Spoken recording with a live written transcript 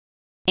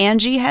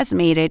Angie has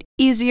made it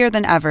easier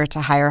than ever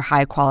to hire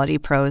high-quality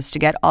pros to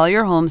get all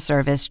your home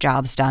service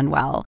jobs done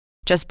well.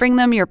 Just bring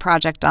them your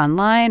project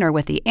online or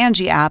with the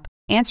Angie app,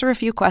 answer a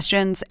few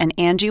questions, and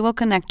Angie will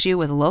connect you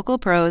with local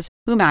pros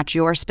who match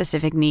your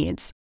specific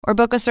needs. Or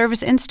book a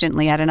service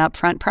instantly at an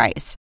upfront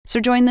price. So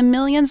join the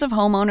millions of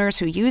homeowners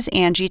who use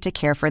Angie to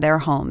care for their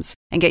homes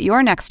and get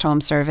your next home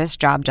service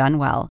job done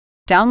well.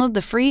 Download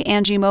the free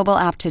Angie mobile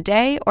app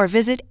today or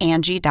visit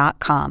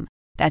Angie.com.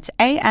 That's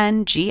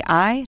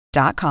ANGI.com.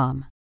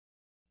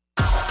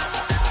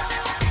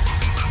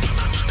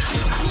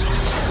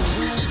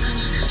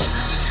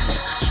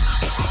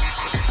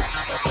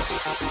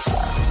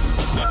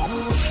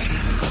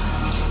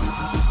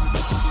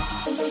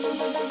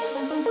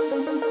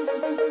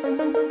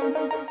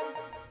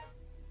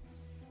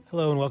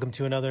 Hello and welcome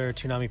to another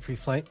Toonami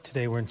pre-flight.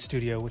 Today we're in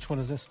studio. Which one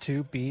is this?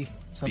 2B?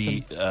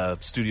 Something?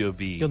 Studio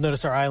B. You'll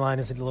notice our eye line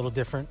is a little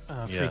different.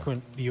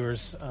 Frequent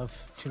viewers of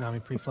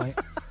Toonami pre-flight.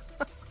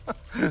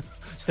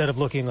 Instead of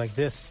looking like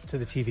this to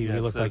the TV, we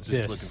look like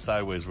this. Looking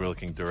sideways, we're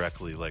looking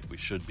directly like we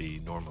should be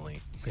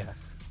normally. Yeah.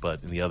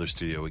 But in the other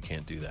studio, we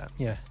can't do that.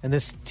 Yeah. And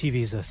this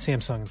TV is a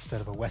Samsung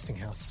instead of a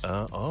Westinghouse.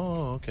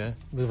 Oh, okay.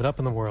 Move it up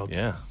in the world.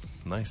 Yeah.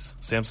 Nice.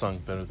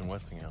 Samsung better than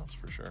Westinghouse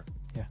for sure.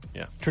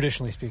 Yeah.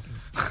 Traditionally speaking.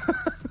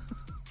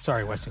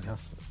 Sorry,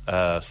 Westinghouse.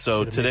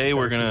 So today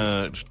we're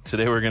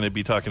gonna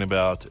be talking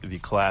about the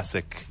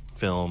classic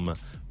film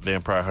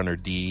Vampire Hunter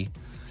D.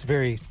 It's a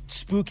very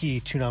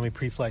spooky Toonami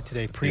pre-flight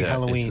today,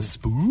 pre-Halloween. Yeah, it's a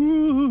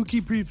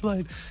spooky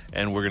pre-flight,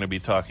 and we're gonna be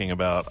talking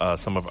about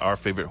some of our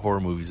favorite horror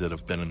movies that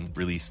have been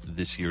released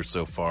this year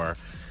so far.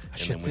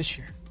 This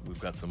year. We've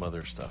got some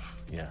other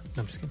stuff. Yeah,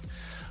 no, I'm just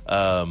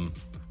kidding.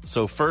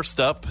 So first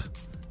up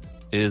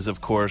is,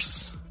 of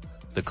course,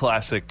 the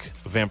classic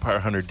Vampire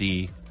Hunter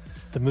D.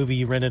 The movie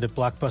you rented at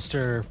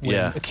Blockbuster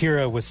when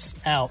Akira was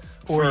out.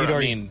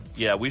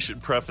 We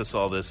should preface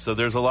all this. So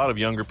there's a lot of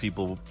younger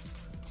people.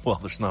 Well,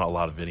 there's not a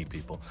lot of any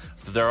people.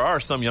 There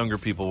are some younger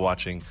people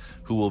watching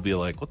who will be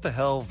like, what the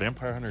hell,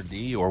 Vampire Hunter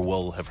D? Or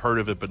will have heard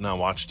of it but not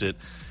watched it.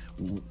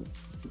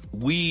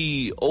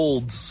 We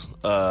olds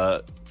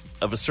of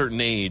a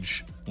certain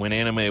age, when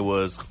anime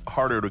was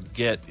harder to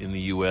get in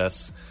the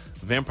U.S.,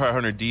 Vampire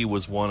Hunter D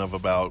was one of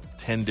about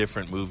 10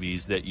 different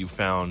movies that you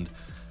found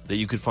that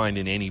you could find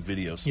in any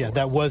video store. Yeah,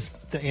 that was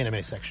the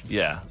anime section.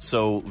 Yeah,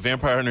 so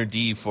Vampire Hunter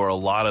D, for a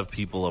lot of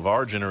people of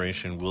our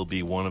generation, will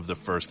be one of the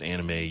first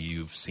anime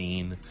you've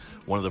seen,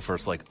 one of the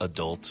first like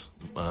adult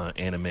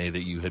anime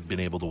that you had been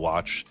able to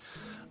watch,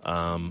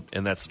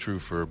 and that's true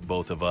for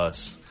both of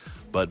us.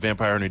 But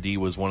Vampire Hunter D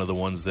was one of the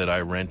ones that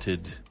I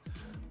rented,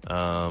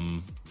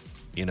 going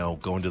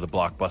to the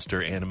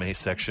Blockbuster anime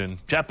section,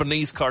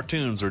 Japanese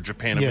cartoons or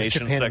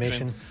Japanimation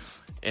section,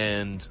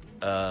 and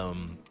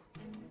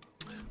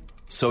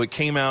so it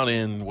came out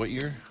in what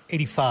year?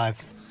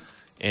 85.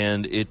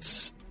 And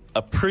it's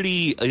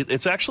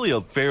actually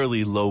a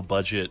fairly low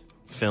budget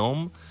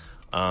film,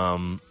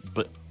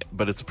 but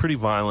it's pretty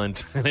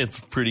violent and it's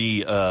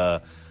pretty.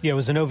 It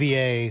was an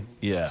OVA.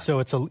 Yeah. So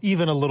it's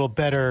even a little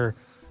better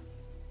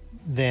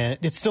than,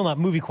 it's still not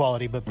movie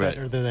quality, but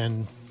better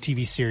than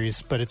TV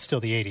series. But it's still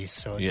the 80s.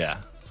 So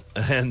it's,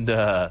 and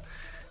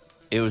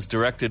it was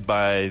directed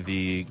by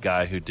the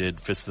guy who did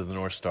Fist of the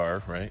North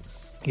Star, right?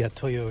 Yeah,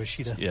 Toyo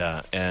Ishida.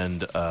 Yeah,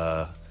 and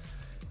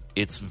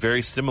it's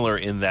very similar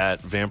in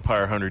that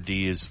Vampire Hunter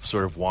D is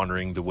sort of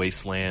wandering the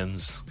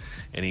wastelands,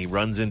 and he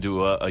runs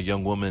into a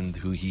young woman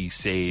who he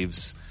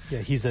saves.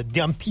 Yeah, he's a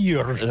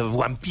vampire.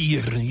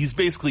 He's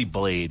basically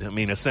Blade. I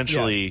mean,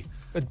 essentially... Yeah.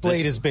 But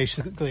Blade is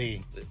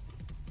basically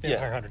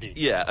Vampire Hunter D.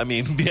 Yeah, I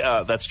mean,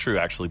 that's true,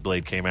 actually.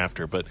 Blade came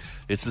after, but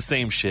it's the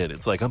same shit.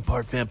 It's like, I'm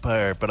part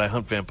vampire, but I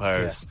hunt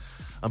vampires. Yeah.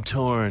 I'm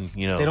torn,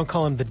 They don't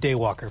call him the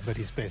Daywalker, but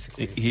he's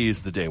basically...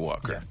 He's the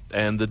Daywalker. Yeah.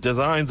 And the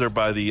designs are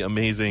by the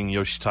amazing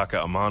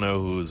Yoshitaka Amano,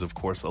 who is, of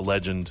course, a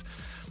legend.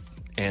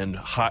 And,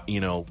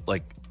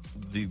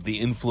 the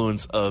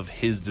influence of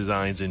his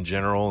designs in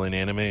general in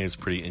anime is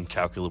pretty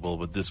incalculable.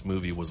 But this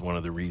movie was one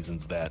of the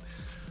reasons that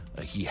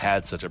he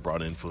had such a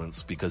broad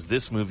influence. Because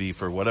this movie,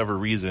 for whatever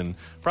reason,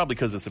 probably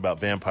because it's about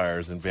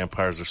vampires, and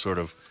vampires are sort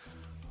of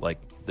like...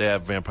 They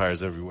have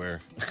vampires everywhere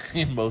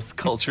in most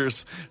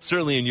cultures,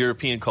 certainly in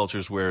European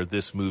cultures where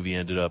this movie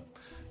ended up,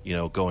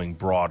 going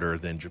broader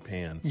than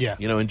Japan. Yeah.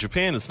 In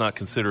Japan, it's not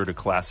considered a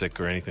classic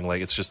or anything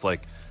like. It's just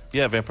like,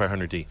 Vampire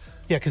Hunter D.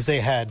 Yeah, because they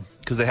had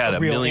a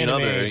million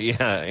other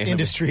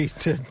industry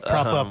to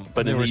prop up.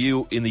 But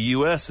in the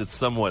U.S., it's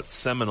somewhat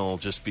seminal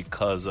just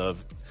because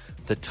of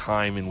the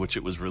time in which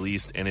it was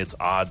released and its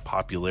odd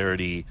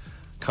popularity,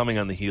 coming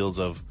on the heels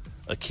of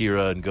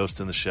Akira and Ghost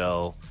in the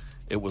Shell.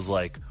 It was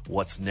like,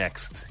 what's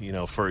next?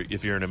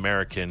 If you're an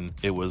American,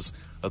 it was,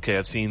 okay,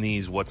 I've seen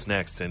these, what's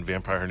next? And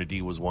Vampire Hunter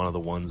D was one of the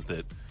ones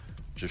that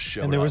just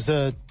showed up. And there was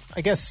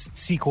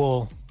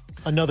sequel,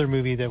 another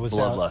movie that was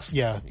Bloodlust.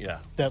 Yeah.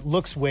 That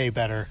looks way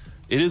better.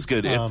 It is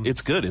good.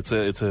 It's good.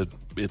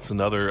 It's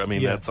another,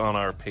 that's on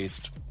our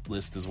paste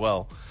list as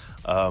well.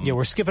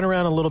 We're skipping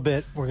around a little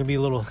bit. We're going to be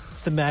a little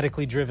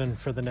thematically driven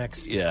for the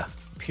next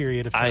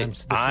period of time.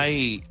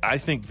 I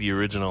think the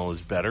original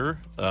is better,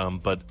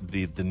 but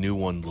the new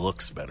one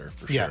looks better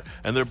for sure.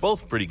 And they're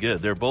both pretty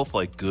good. They're both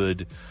like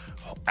good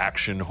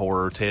action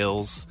horror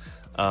tales.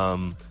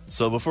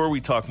 So before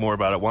we talk more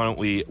about it,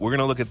 we're going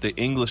to look at the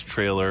English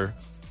trailer,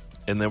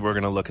 and then we're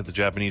going to look at the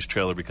Japanese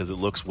trailer because it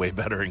looks way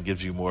better and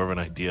gives you more of an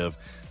idea of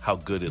how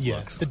good it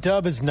looks. The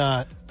dub is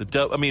not. The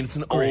dub, I mean, it's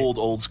an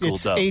old school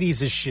it's dub.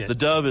 80s as shit. The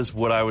dub is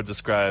what I would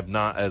describe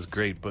not as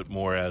great, but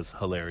more as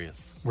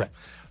hilarious. Right.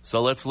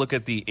 So let's look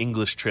at the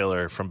English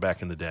trailer from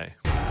back in the day.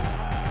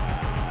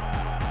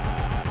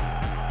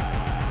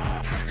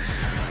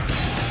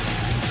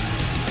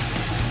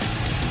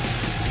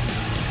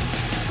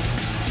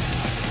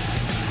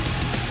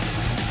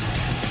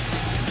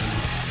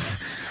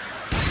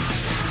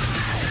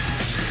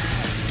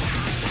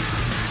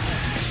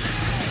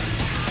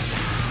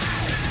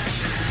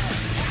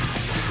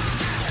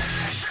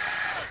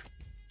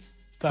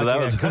 So that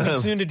was coming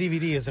soon to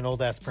DVD as an old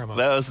ass promo.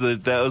 That was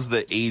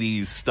the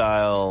 80s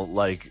style,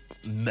 like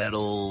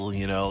metal,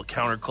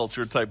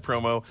 counterculture type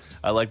promo.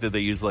 I like that they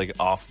use like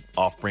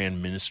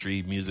off-brand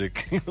Ministry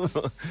music.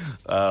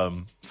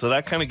 So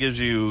that kind of gives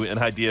you an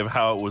idea of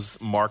how it was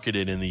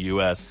marketed in the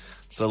US.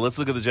 So let's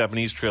look at the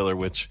Japanese trailer,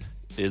 which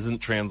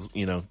isn't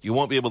you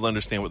won't be able to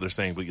understand what they're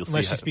saying, but you'll see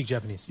unless you speak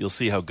Japanese. You'll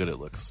see how good it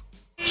looks.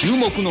 注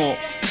目の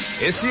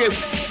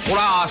SF ホ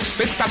ラース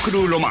ペクタク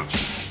ルロマン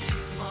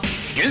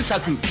原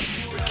作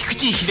菊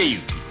池秀行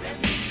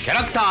キャ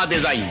ラクターデ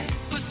ザイン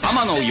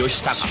天野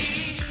義高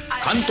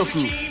監督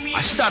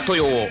芦田豊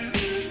夫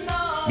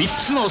3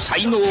つの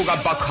才能が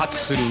爆発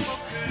する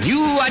ニ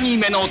ューアニ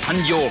メの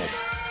誕生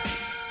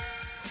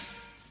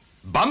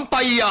ヴァン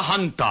パイアハ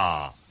ン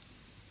タ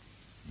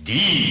ー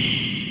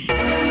D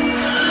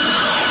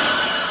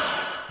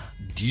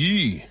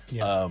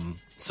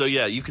So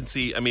yeah, you can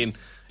see,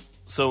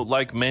 so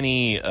like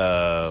many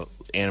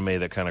anime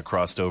that kind of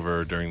crossed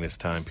over during this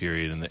time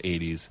period in the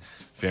 80s,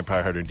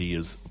 Vampire Hunter D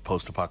is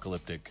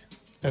post-apocalyptic.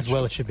 As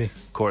well it should be.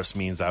 Of course,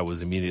 means I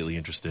was immediately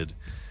interested.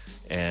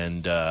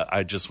 And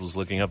I just was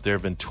looking up. There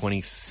have been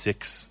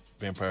 26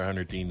 Vampire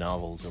Hunter D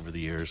novels over the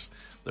years.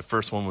 The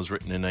first one was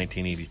written in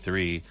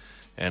 1983.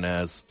 And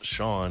as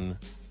Sean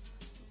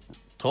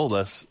told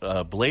us,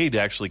 Blade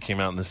actually came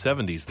out in the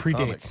 70s. The Predates.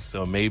 comics.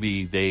 So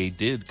maybe they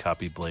did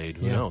copy Blade.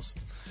 Who knows?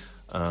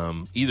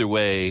 Either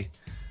way,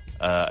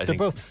 I think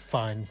both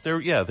fine.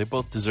 They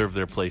both deserve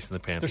their place in the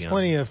pantheon. There's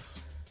plenty of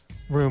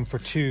room for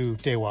two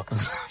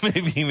Daywalkers.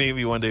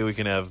 maybe one day we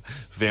can have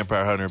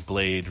Vampire Hunter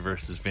Blade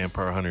versus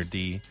Vampire Hunter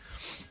D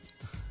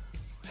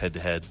head to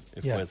head.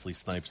 If Wesley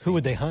Snipes, who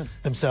would they hunt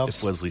themselves?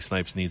 If Wesley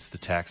Snipes needs the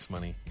tax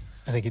money,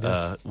 I think he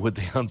does. Would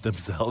they hunt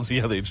themselves?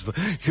 Yeah, they just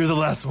you're the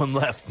last one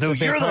left. No,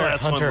 you're the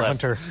last one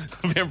left.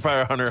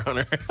 Vampire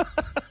Hunter.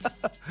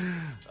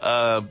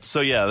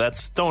 So yeah,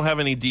 don't have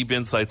any deep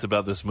insights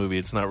about this movie.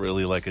 It's not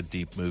really like a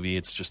deep movie.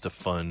 It's just a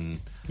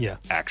fun,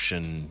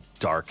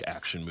 dark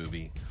action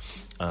movie.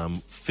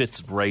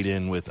 Fits right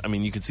in with.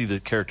 You can see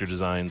the character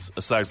designs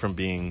aside from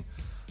being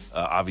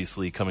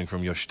obviously coming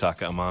from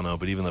Yoshitaka Amano,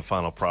 but even the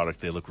final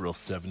product, they look real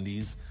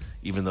 70s.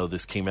 Even though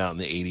this came out in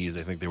the 80s,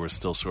 I think they were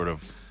still sort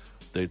of.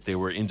 They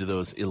were into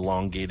those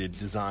elongated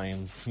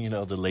designs, the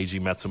Leiji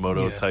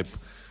Matsumoto type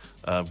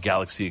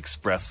Galaxy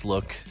Express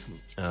look.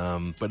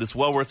 But it's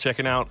well worth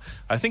checking out.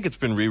 I think it's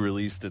been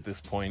re-released at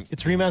this point.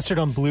 It's remastered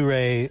on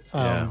Blu-ray.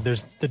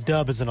 There's the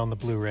dub isn't on the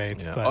Blu-ray,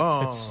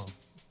 but it's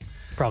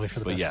probably for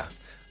the best.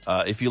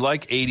 Yeah. If you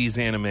like 80s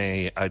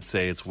anime, I'd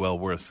say it's well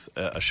worth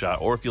a shot.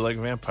 Or if you like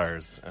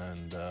vampires,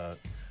 and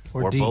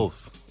or D.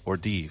 both. Or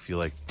D, if you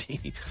like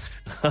D.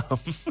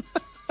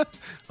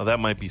 Well,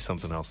 that might be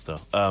something else, though.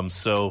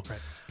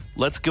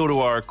 Let's go to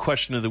our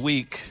question of the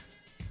week,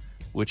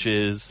 which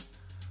is,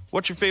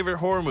 what's your favorite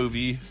horror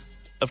movie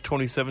of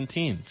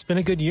 2017? It's been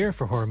a good year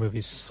for horror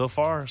movies so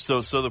far.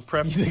 So the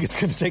prep. You think it's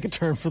going to take a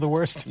turn for the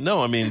worst?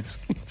 No,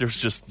 there's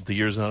just the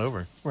year's not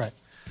over. Right.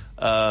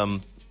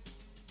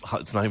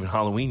 It's not even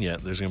Halloween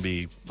yet. There's going to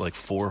be like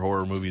 4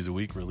 horror movies a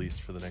week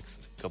released for the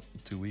next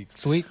 2 weeks.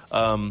 Sweet.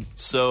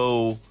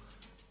 So,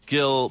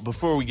 Gil,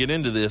 before we get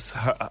into this,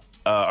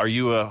 are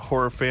you a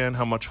horror fan?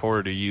 How much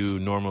horror do you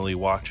normally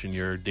watch in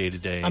your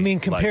day-to-day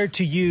compared life?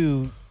 to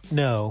you,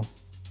 no.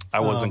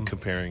 I wasn't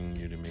comparing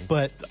you to me.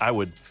 But I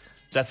would.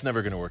 That's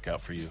never going to work out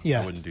for you.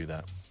 Yeah. I wouldn't do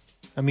that.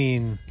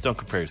 Don't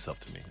compare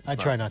yourself to me. I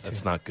try not to.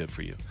 That's not good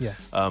for you. Yeah.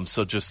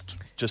 So just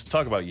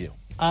talk about you.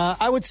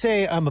 I would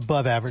say I'm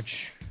above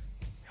average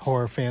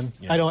horror fan.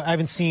 Yeah. I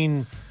haven't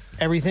seen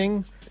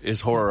everything.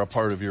 Is horror a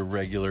part of your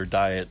regular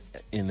diet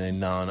in a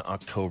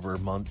non-October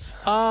month?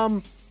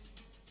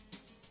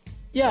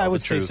 Yeah, I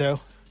would say so.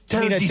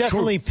 It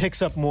definitely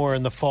picks up more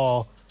in the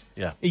fall.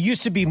 Yeah. It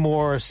used to be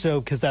more so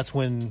because that's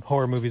when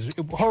horror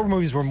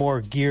movies were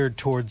more geared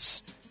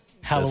towards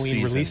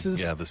Halloween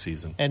releases. Yeah, the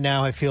season. And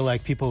now I feel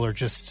like people are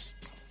just,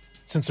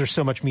 since there's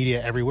so much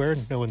media everywhere,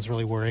 no one's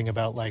really worrying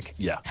about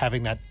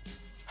having that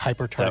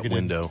hyper-targeted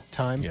window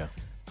time. Yeah.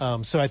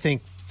 So I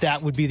think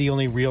that would be the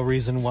only real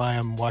reason why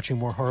I'm watching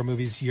more horror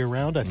movies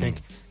year-round. I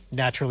think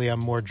naturally I'm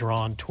more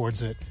drawn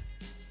towards it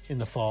in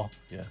the fall.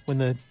 Yeah. When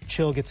the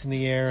chill gets in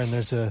the air and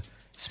there's a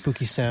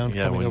spooky sound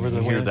coming over the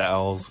wind. wind. Hear the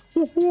owls.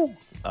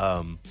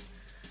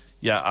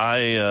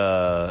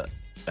 I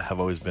have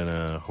always been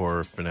a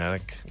horror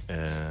fanatic,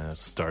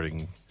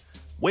 starting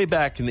way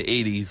back in the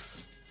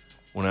 80s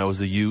when I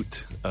was a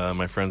Ute.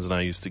 My friends and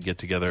I used to get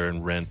together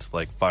and rent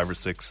like 5 or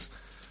 6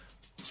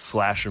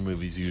 slasher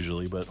movies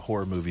usually, but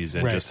horror movies,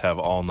 and just have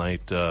all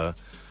night,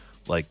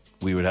 like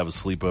we would have a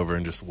sleepover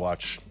and just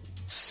watch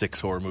 6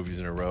 horror movies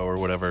in a row or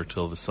whatever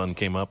until the sun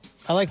came up.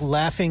 I like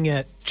laughing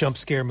at jump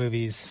scare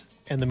movies,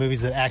 and the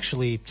movies that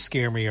actually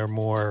scare me are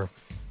more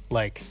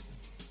like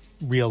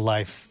real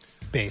life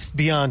based,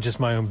 beyond just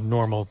my own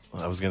normal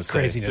I was going to say,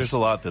 craziness. There's a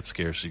lot that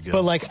scares you good.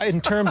 But like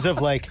in terms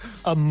of like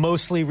a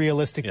mostly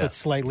realistic but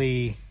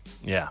slightly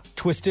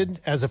twisted,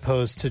 as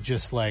opposed to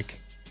just like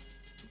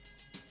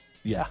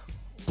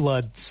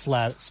blood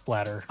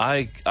splatter.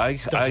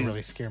 Doesn't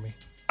really scare me.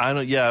 I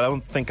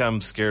don't think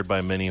I'm scared by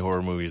many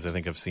horror movies. I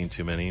think I've seen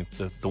too many.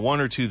 The one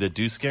or two that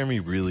do scare me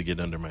really get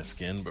under my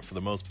skin, but for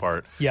the most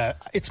part,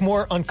 it's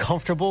more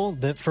uncomfortable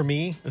for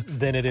me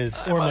than it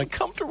is, or like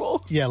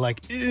uncomfortable. Yeah, like.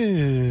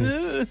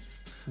 And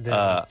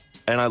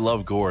I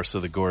love gore, so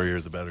the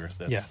gorier the better.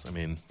 I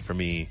mean, for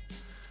me,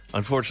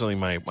 unfortunately,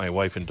 my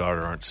wife and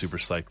daughter aren't super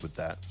psyched with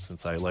that,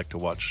 since I like to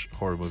watch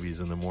horror movies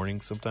in the morning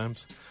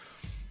sometimes.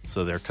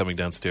 So they're coming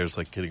downstairs,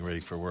 like getting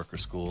ready for work or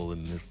school,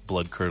 and there's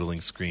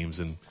blood-curdling screams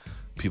and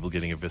people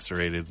getting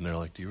eviscerated, and they're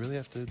like, do you really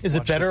have to Is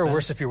it better or now?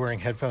 worse if you're wearing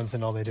headphones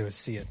and all they do is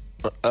see it?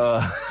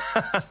 I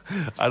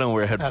don't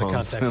wear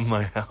headphones in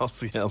my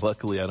house. Yeah,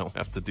 luckily I don't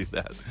have to do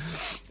that.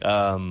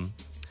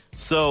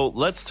 So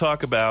let's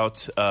talk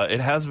about, it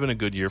has been a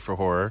good year for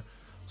horror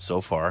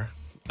so far.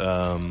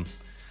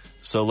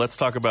 So let's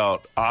talk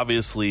about,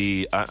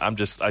 obviously,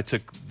 I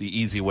took the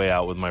easy way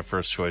out with my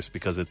first choice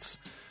because it's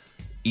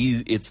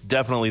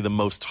definitely the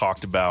most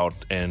talked about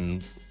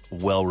and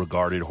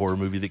well-regarded horror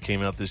movie that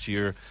came out this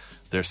year.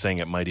 They're saying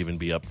it might even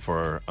be up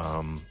for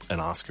an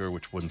Oscar,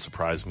 which wouldn't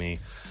surprise me,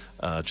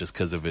 just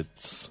because of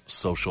its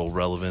social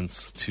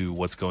relevance to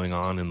what's going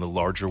on in the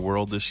larger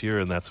world this year,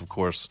 and that's, of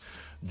course,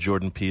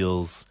 Jordan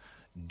Peele's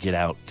Get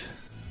Out.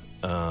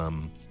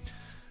 When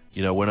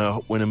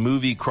a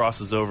movie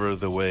crosses over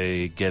the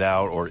way Get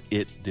Out or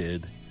It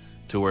did,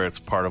 to where it's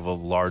part of a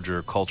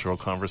larger cultural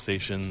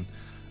conversation,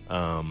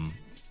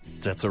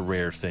 that's a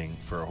rare thing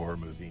for a horror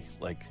movie.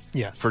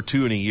 For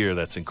 2 in a year,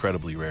 that's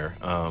incredibly rare.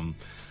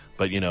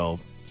 But,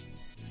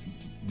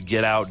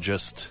 Get Out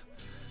just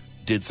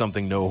did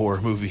something no horror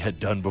movie had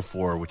done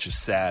before, which is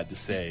sad to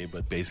say,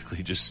 but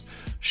basically just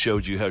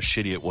showed you how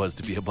shitty it was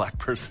to be a black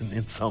person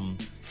in some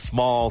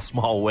small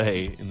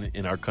way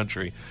in our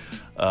country.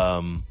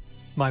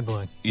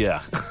 Mind-blowing.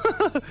 Yeah.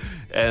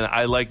 And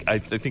I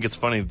think it's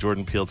funny,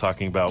 Jordan Peele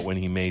talking about when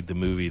he made the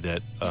movie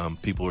that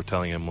people were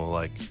telling him, well,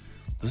 like,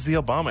 this is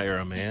the Obama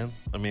era, man.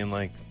 I mean,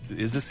 like,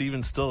 is this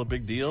even still a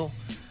big deal?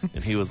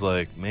 And he was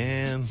like,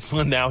 man.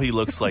 Well, now he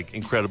looks like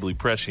incredibly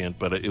prescient,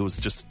 but it was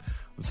just,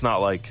 it's not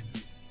like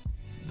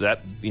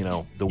that, the way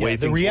things were.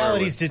 The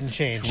realities didn't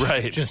change.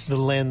 Right. Just the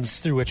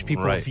lens through which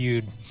people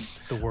viewed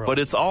the world. But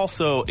it's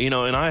also,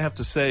 and I have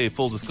to say,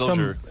 full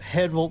disclosure. Some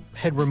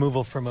head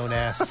removal from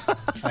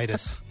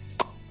Onassis.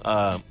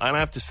 And I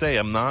have to say,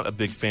 I'm not a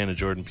big fan of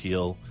Jordan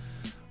Peele.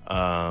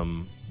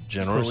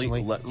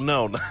 Generally,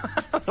 no.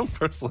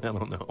 Personally, I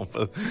don't know.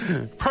 But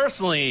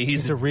personally,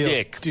 he's a real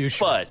dick. Douche.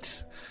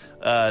 But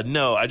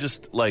no, I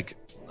just I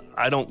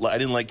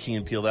didn't like Key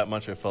and Peele that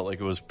much. I felt like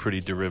it was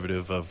pretty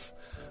derivative of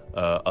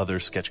other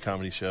sketch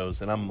comedy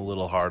shows, and I'm a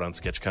little hard on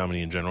sketch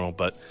comedy in general.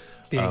 But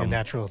being a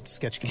natural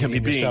sketch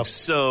comedian being yourself.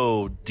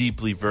 so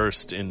deeply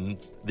versed in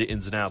the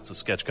ins and outs of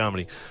sketch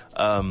comedy,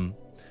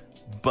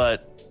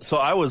 but so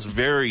I was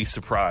very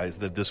surprised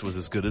that this was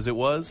as good as it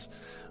was.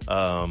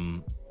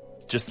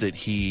 Just that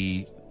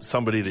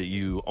somebody that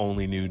you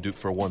only knew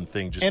for one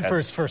thing. For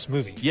his first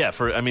movie. Yeah,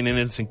 and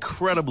it's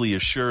incredibly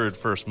assured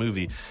first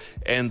movie.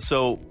 And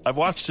so I've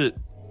watched it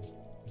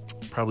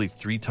probably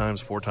 3 times,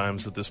 4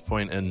 times at this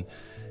point, and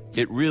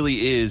it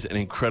really is an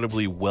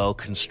incredibly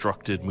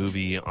well-constructed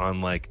movie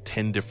on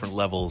 10 different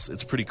levels.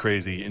 It's pretty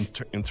crazy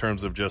in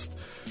terms of just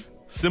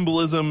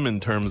symbolism,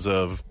 in terms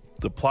of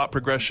the plot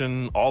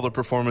progression. All the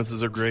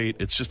performances are great.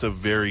 It's just a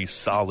very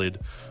solid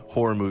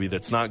horror movie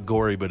that's not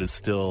gory, but is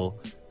still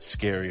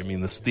scary. I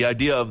mean, the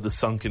idea of the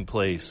sunken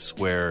place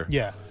where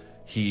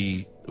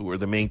where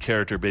the main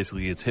character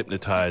basically gets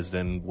hypnotized,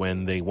 and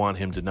when they want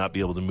him to not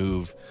be able to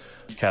move,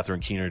 Catherine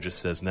Keener just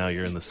says, now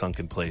you're in the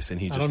sunken place. And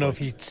he just, I don't know if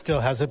he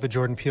still has it, but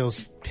Jordan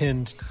Peele's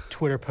pinned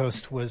Twitter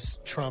post was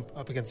Trump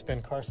up against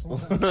Ben Carson.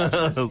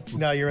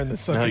 Now you're in the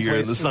sunken place. Now you're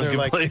in the sunken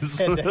place.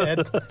 Head to head.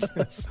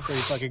 It's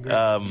pretty fucking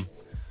great.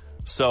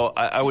 So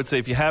I would say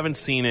if you haven't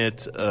seen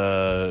it,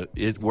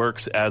 it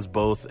works as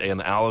both an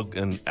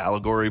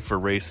allegory for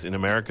race in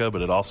America,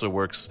 but it also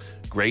works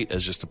great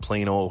as just a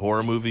plain old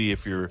horror movie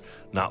if you're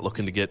not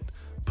looking to get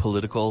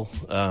political.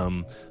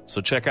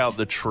 So check out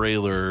the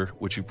trailer,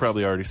 which you've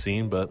probably already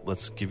seen, but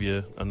let's give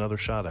you another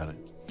shot at it.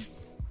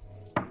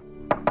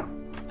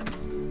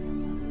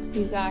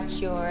 You got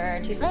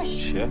your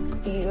toothbrush? Check.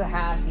 You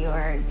have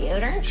your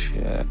deodorant?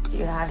 Check.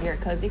 You have your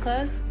cozy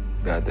clothes?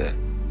 Got that.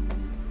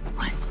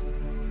 What?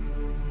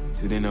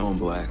 Do they know I'm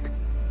black?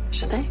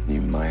 Should they?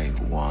 You might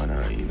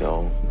wanna,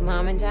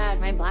 Mom and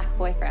Dad, my black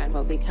boyfriend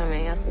will be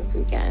coming up this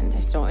weekend. I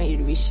just don't want you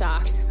to be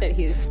shocked that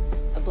he's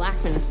a black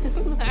man.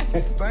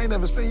 I ain't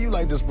never seen you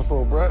like this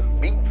before, bruh.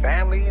 Meeting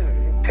families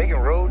and taking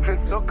road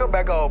trips. Don't come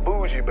back all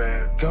bougie,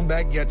 man. Come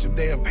back, you got your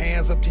damn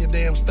pants up to your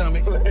damn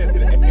stomach.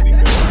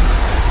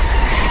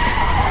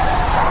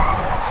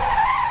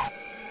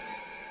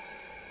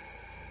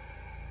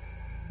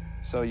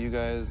 So you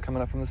guys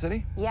coming up from the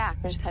city? Yeah,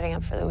 we're just heading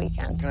up for the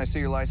weekend. Can I see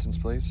your license,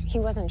 please? He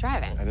wasn't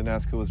driving. I didn't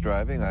ask who was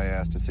driving. I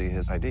asked to see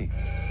his ID.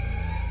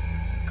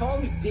 Call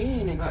me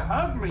Dean and you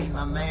hug me,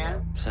 my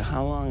man. So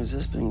how long has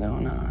this been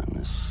going on,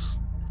 this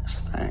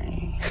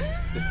thing?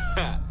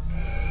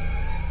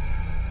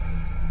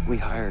 We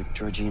hired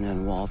Georgina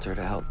and Walter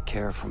to help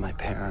care for my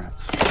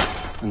parents.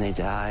 When they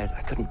died,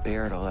 I couldn't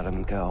bear to let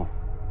them go.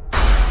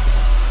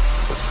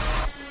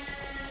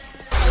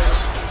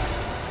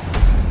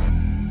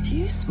 Do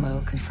you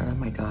smoke in front of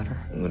my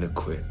daughter? I'm gonna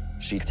quit.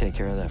 She'd take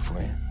care of that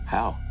for you.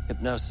 How?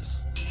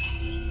 Hypnosis.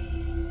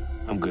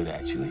 I'm good,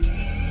 actually.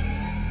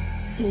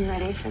 You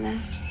ready for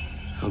this?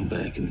 I'm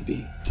back in the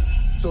beat.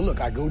 So look,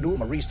 I go do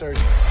my research.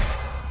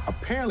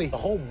 Apparently, a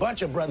whole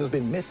bunch of brothers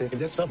been missing in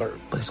this suburb.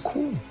 But it's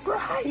cool. Bro,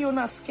 how you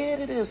not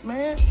scared of this,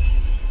 man?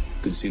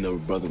 Good to see another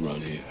brother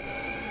around here.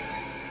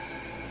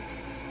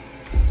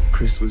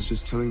 Chris was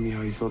just telling me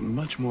how he felt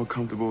much more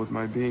comfortable with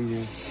my being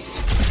here.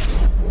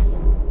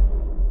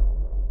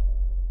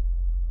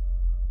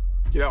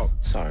 Get out.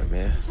 Sorry,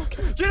 man.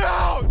 Get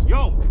out!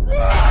 Yo!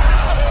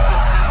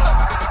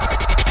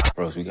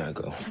 Rose, we gotta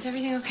go. Is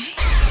everything okay?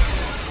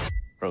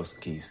 Rose,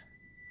 the keys.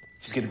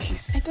 Just get the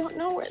keys. I don't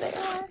know where they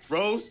are.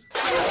 Rose?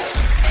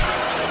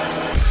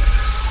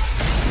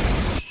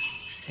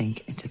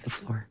 Sink into the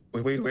floor.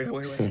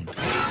 Wait. Sink.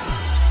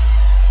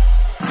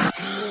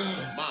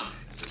 Mine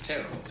is a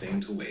terrible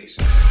thing to waste.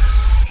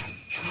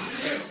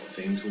 Terrible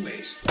thing to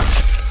waste.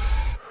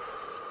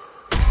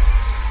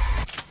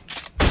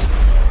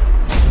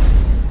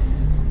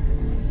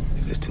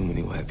 If there's too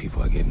many white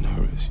people, I get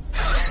nervous.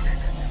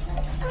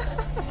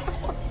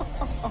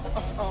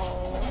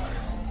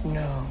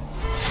 No.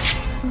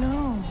 A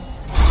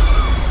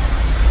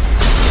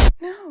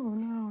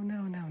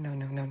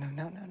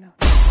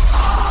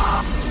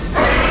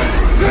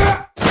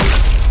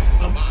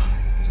mine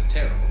is a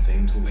terrible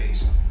thing to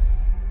waste.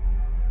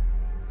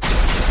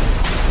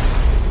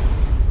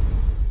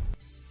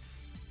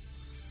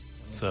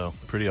 So,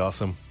 pretty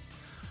awesome.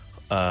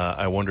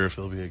 I wonder if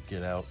there'll be a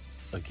Get Out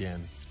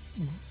again.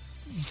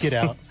 Get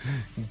Out.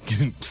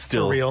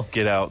 Still For real.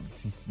 Get Out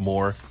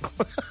more.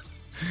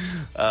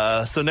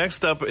 So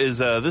next up is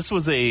this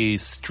was a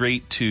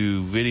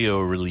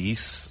straight-to-video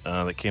release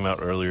that came out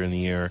earlier in the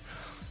year.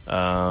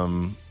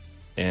 And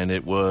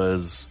it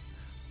was,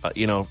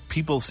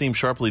 people seem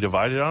sharply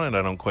divided on it.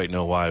 I don't quite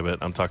know why, but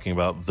I'm talking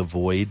about The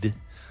Void,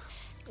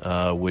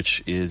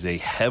 which is a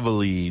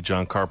heavily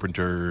John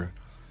Carpenter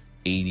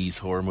 80s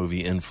horror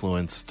movie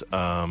influenced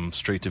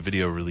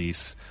straight-to-video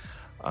release.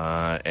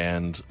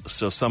 And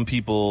so some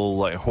people,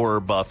 like horror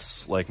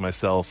buffs like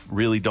myself,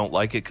 really don't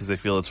like it because they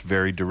feel it's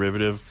very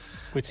derivative.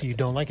 Wait, so you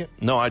don't like it?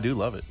 No, I do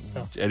love it.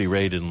 Oh. Eddie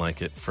Ray didn't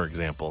like it, for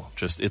example.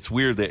 Just it's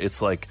weird that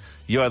it's like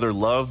you either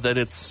love that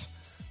it's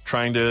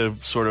trying to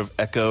sort of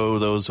echo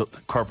those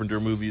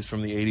Carpenter movies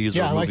from the 80s,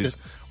 Yeah, I liked it.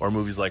 or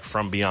movies like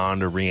From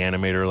Beyond or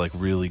Reanimator, like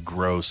really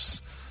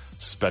gross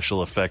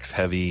special effects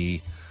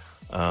heavy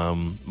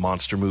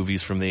monster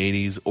movies from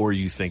the 80s, or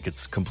you think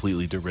it's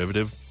completely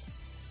derivative.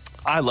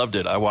 I loved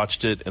it. I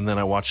watched it, and then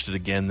I watched it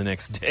again the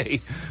next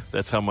day.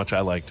 That's how much I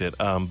liked it.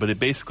 But it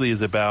basically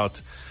is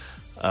about,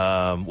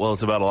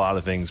 it's about a lot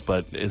of things,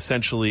 but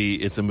essentially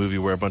it's a movie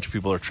where a bunch of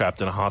people are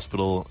trapped in a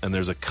hospital, and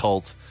there's a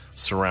cult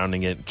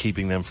surrounding it,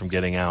 keeping them from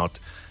getting out.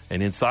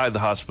 And inside the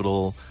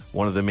hospital,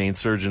 one of the main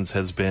surgeons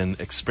has been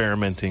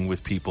experimenting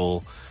with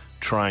people,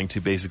 trying to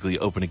basically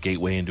open a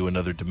gateway into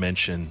another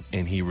dimension,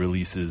 and he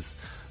releases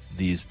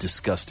these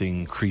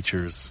disgusting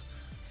creatures.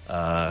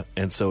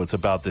 And so it's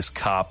about this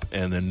cop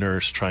and a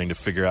nurse trying to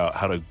figure out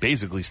how to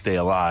basically stay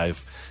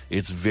alive.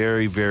 It's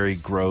very, very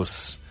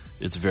gross.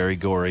 It's very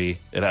gory.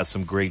 It has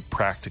some great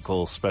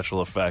practical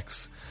special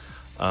effects.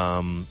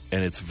 And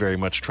it's very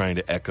much trying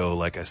to echo,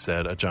 like I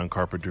said, a John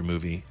Carpenter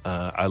movie.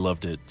 I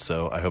loved it,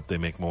 so I hope they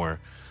make more.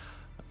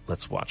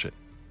 Let's watch it.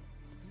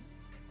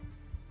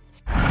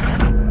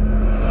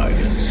 I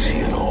can see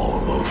it all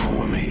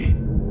before me.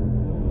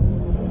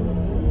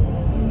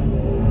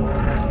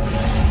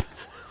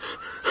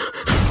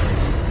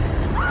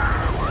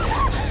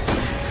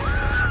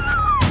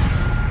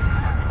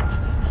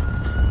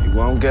 You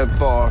won't get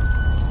far.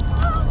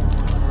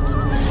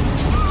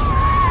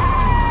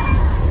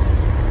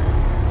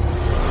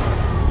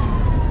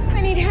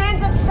 I need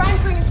hands up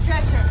front. Bring a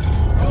stretcher.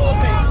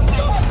 Calm down.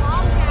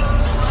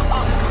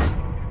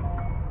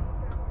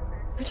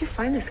 Where'd you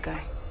find this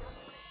guy?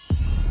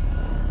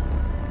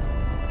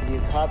 Give you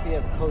a copy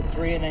of Code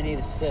 3 and I need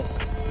assist.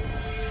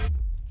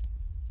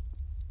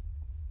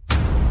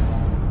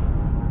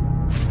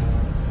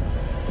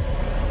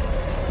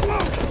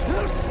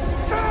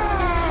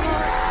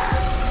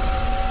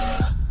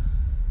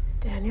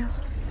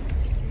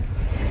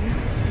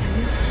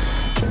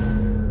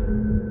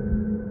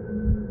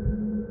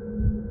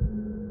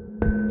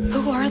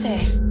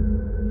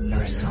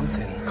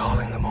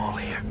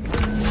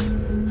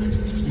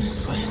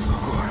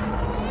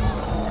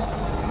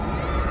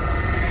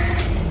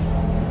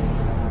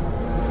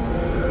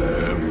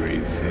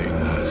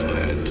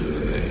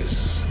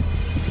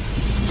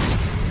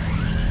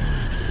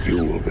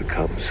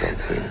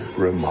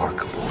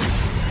 remarkable.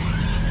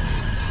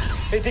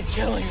 They did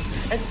killings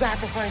and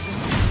sacrifices.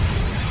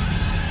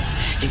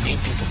 He made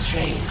people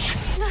change.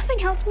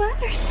 Nothing else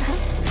matters now.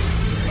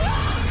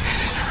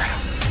 It's not real.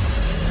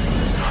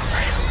 It's not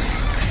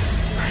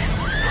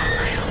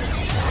real.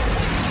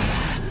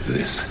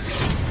 This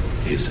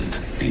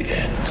isn't the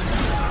end.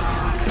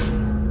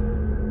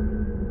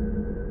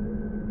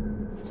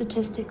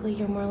 Statistically,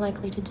 you're more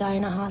likely to die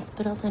in a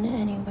hospital than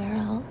anywhere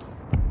else.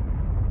 I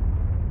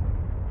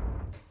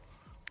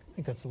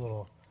think that's a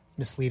little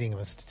misleading of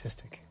a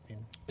statistic. I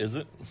mean, is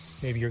it?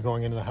 Maybe you're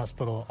going into the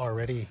hospital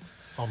already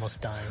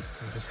almost dying.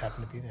 You just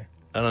happen to be there.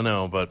 I don't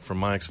know, but from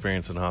my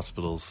experience in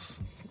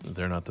hospitals,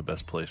 they're not the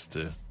best place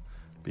to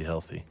be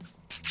healthy.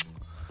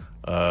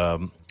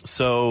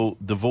 So,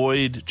 The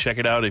Void, check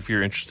it out if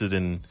you're interested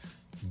in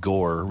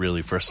gore,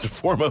 really, first and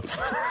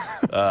foremost.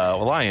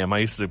 Well, I am. I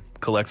used to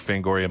collect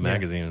Fangoria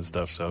magazine and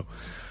stuff, so.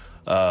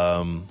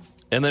 And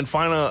then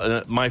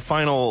my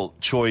final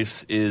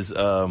choice is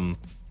a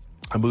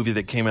movie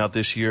that came out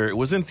this year. It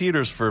was in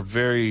theaters for a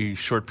very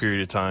short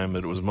period of time,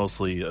 but it was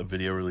mostly a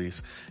video release.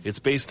 It's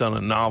based on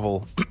a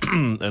novel,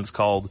 and it's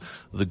called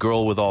The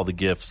Girl with All the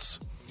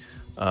Gifts.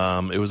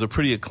 It was a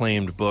pretty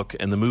acclaimed book,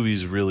 and the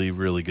movie's really,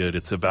 really good.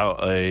 It's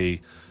about a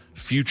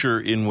future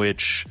in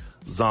which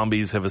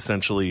zombies have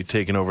essentially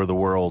taken over the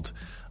world,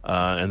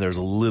 and there's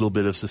a little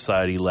bit of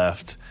society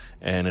left,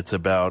 and it's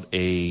about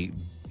a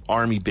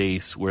army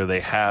base where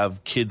they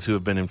have kids who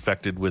have been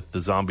infected with the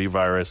zombie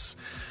virus,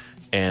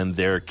 and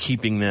they're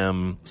keeping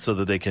them so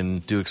that they can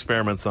do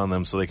experiments on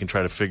them so they can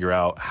try to figure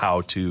out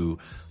how to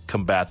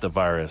combat the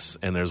virus.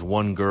 And there's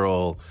one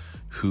girl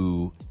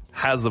who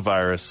has the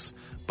virus,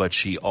 but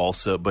she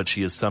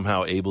is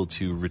somehow able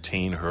to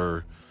retain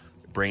her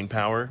brain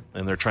power,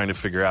 and they're trying to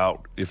figure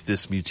out if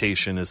this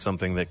mutation is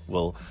something that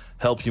will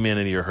help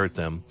humanity or hurt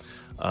them.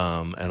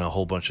 And a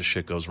whole bunch of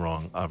shit goes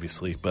wrong,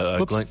 obviously.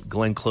 But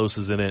Glenn Close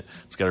is in it.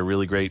 It's got a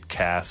really great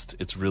cast.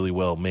 It's really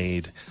well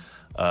made.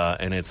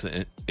 And it's.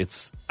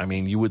 I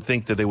mean, you would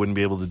think that they wouldn't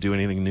be able to do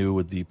anything new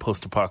with the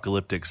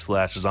post-apocalyptic /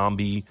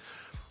 zombie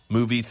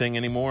movie thing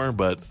anymore,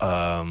 but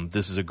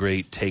this is a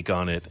great take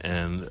on it,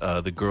 and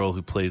the girl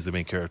who plays the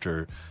main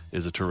character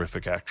is a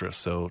terrific actress,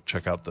 so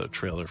check out the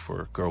trailer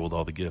for Girl with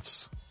All the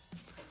Gifts.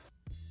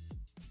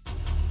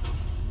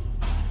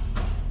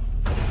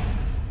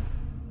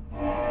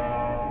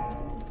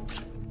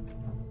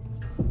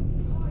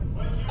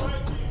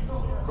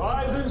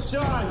 Rise and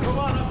shine, come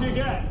on up you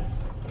get.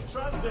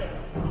 Transit.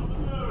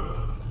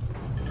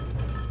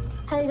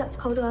 Hey, Dr.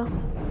 Caldwell.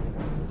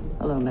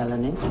 Hello,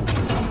 Melanie.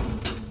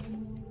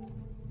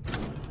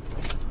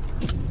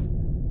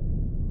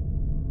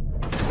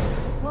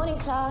 Morning,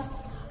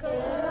 class. Good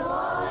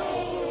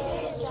morning,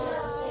 Miss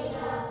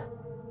Justina.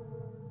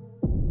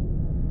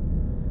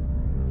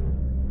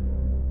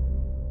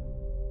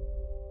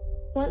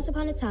 Once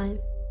upon a time,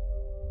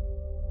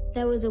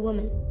 there was a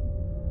woman.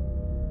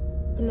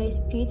 The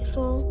most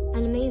beautiful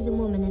and amazing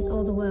woman in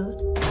all the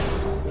world.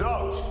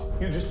 No,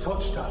 you just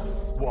touched her.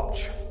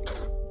 Watch.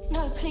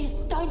 No, please,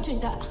 don't do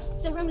that.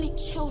 They're only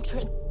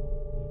children.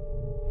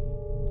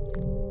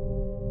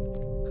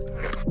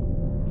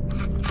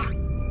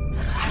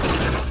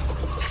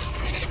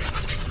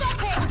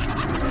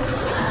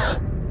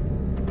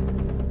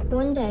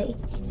 One day,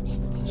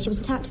 she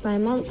was attacked by a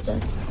monster.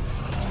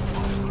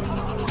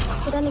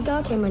 But then a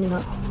girl came running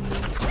up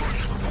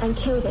and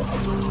killed it.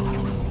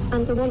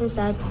 And the woman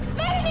said,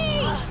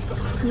 "Melanie!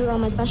 You are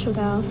my special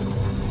girl,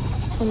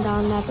 and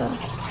I'll never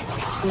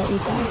let you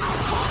go."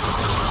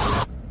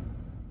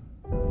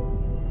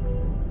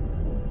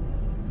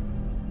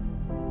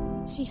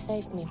 She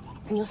saved me,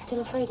 and you're still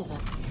afraid of her?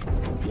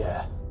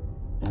 Yeah,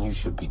 and you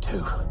should be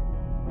too.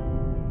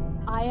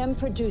 I am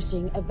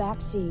producing a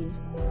vaccine,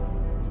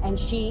 and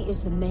she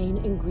is the main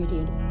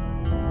ingredient.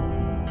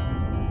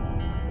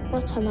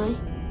 What am I?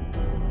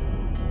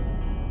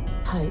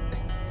 Hope.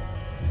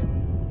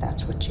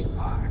 That's what you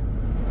are.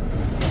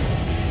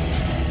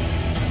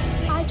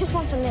 I just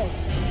want to live.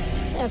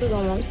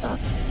 Everyone wants that.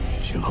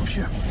 She loves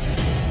you.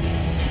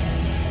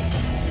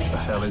 The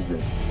hell is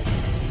this?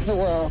 The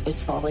world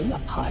is falling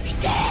apart.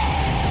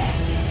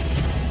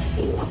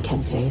 You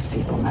can save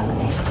people,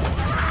 Melanie.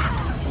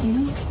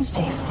 You can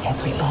save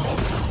everybody.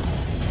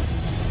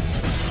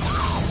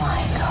 Oh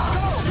my God.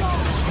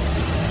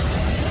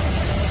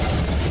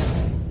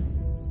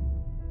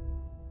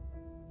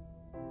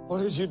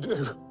 What did you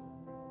do?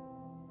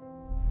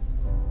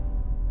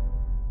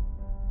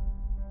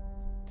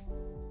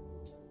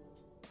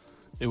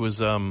 It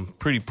was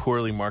pretty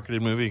poorly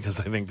marketed movie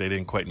because I think they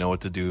didn't quite know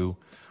what to do.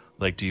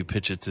 Like, do you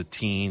pitch it to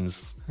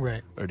teens?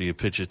 Right. Or do you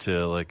pitch it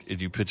to,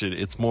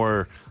 it's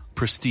more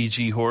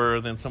prestige-y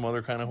horror than some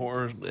other kind of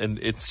horror. And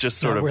it's just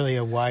sort of... Not really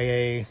a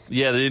YA...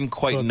 Yeah, they didn't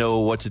quite know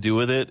what to do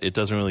with it. It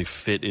doesn't really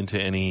fit into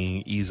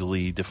any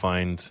easily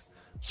defined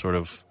sort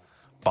of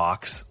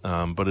box.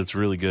 But it's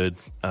really good.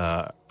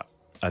 I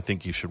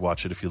think you should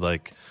watch it if you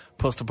like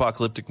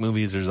post-apocalyptic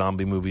movies or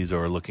zombie movies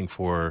or are looking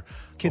for...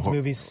 Kids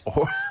movies.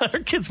 Or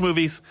kids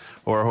movies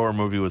or a horror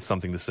movie with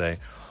something to say.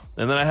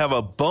 And then I have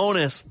a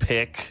bonus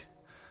pick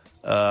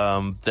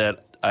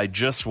that I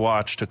just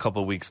watched a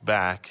couple weeks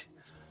back.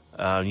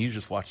 You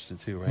just watched it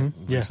too, right?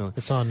 Yeah, Recently?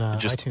 it's on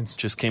iTunes.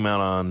 Just came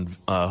out on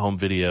home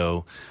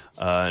video,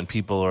 and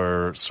people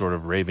are sort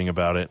of raving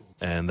about it.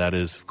 And that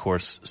is, of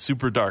course,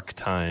 Super Dark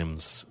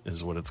Times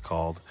is what it's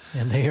called.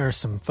 And they are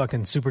some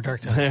fucking super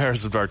dark times. They are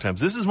some dark times.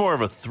 This is more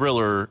of a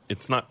thriller.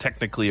 It's not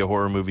technically a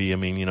horror movie. I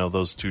mean, you know,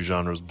 those two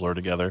genres blur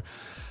together.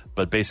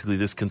 But basically,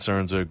 this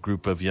concerns a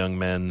group of young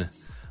men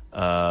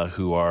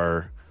who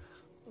are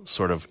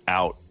sort of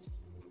out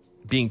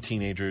being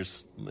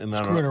teenagers. And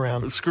screwing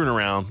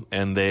around.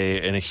 And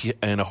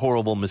a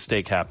horrible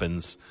mistake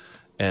happens.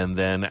 And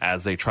then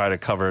as they try to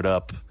cover it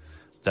up,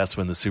 that's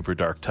when the super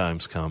dark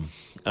times come.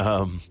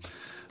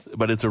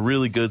 But it's a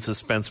really good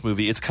suspense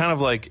movie. It's kind of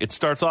like, it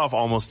starts off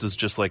almost as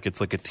just like, it's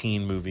like a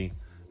teen movie.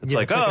 It's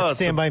like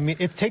Stand By Me.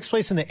 It takes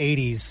place in the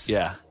 80s.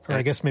 Yeah. Or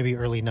I guess maybe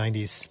early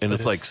 90s. And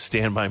it's like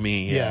Stand By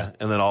Me. Yeah.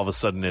 And then all of a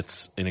sudden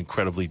it's an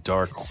incredibly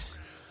dark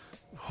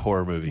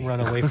horror movie. Run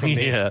Away From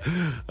Me. Yeah.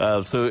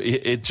 So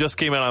it just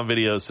came out on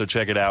video, so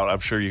check it out. I'm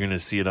sure you're going to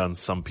see it on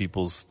some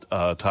people's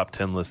top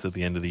 10 list at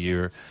the end of the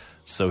year.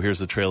 So here's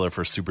the trailer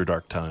for Super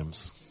Dark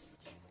Times.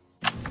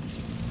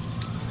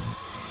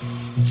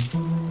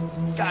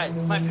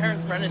 Guys, my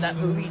parents rented that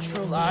movie,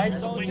 True Lies.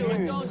 Don't do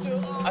it.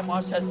 I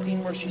watched that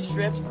scene where she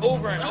strips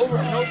over and over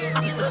and over.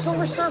 The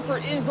Silver Surfer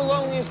is the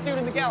loneliest dude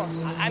in the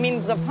galaxy. I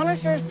mean, the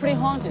Punisher is pretty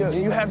haunted.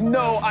 You have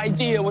no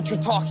idea what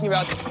you're talking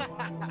about.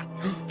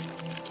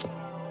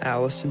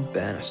 Allison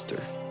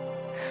Bannister.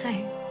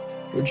 Hi.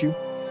 Would you?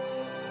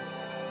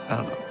 I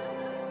don't know.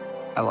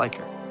 I like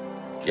her.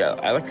 Yeah,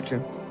 I like her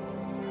too.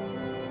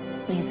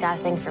 He's got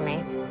a thing for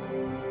me.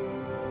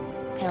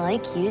 I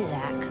like you,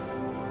 Zach.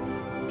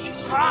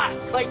 She's hot,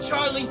 like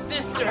Charlie's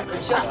sister.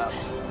 Shut up.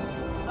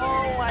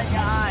 Oh my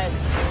God.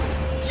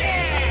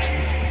 Yeah!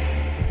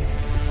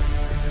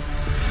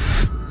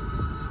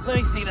 Let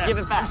me see that. Give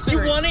it back.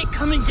 You want it?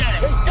 Come and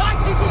get it.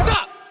 Stop!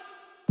 Stop!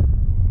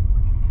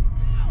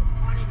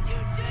 What did you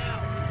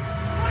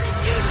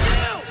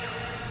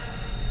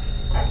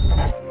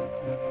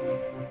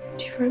do?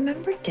 Do you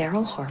remember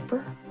Daryl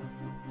Harper?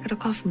 Got a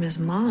call from his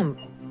mom.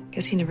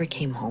 Guess he never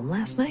came home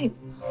last night.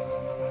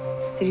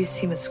 Did you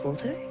see him at school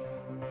today?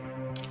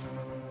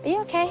 Are you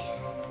okay?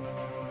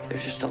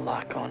 There's just a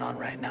lot going on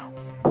right now.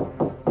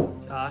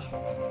 Josh?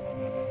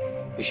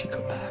 We should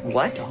go back.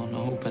 What? I don't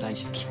know, but I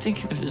just keep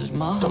thinking of his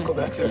mom. Don't go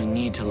back there. You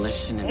need to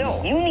listen to me.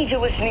 No, you need to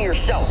listen to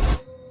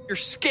yourself. You're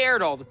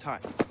scared all the time.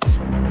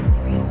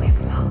 Get away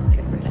from home.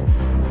 Get rid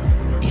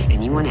of it. If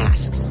anyone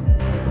asks,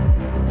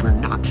 we're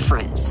not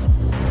friends.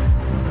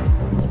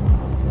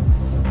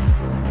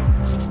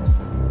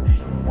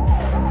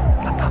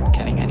 I'm not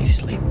getting any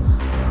sleep.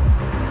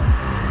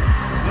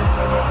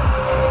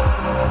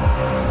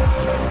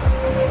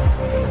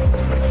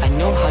 I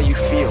know how you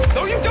feel.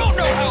 No, you don't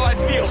know how I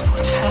feel.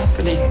 What's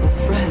happening? We're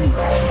friends.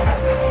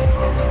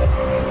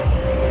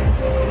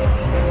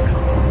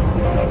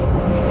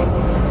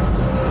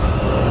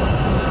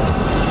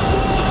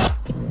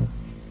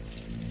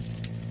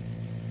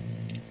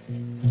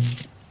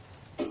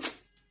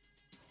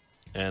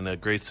 And a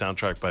great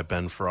soundtrack by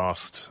Ben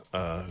Frost,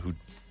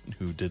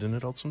 who did an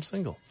Adult Swim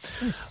single.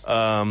 Nice.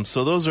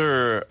 So those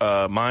are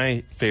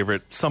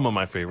some of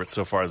my favorites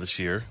so far this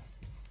year.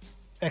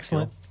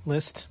 Excellent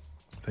list.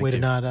 Thank Way you.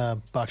 to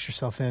not box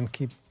yourself in.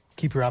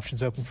 Keep your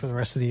options open for the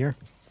rest of the year.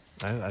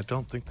 I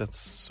don't think that's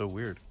so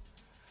weird.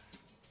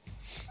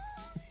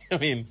 I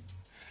mean,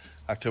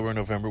 October,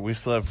 November, we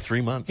still have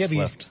 3 months left.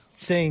 You're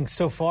saying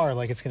so far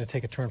like it's going to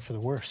take a turn for the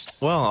worst.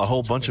 Well, a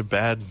whole bunch of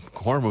bad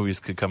horror movies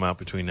could come out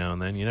between now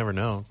and then. You never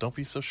know. Don't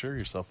be so sure of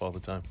yourself all the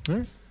time. All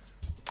right.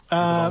 People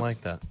don't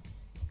like that.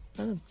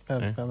 I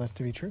found that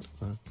to be true.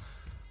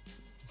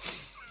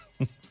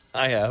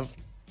 I have.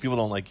 People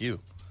don't like you.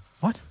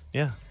 What?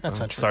 Yeah. That's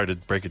I'm not true. sorry to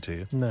break it to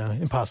you. No,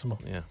 impossible.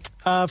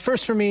 Yeah.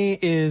 First for me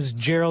is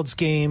Gerald's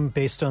Game,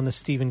 based on the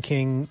Stephen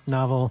King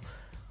novel,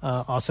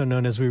 also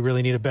known as We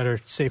Really Need a Better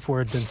Safe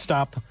Word Than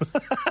Stop,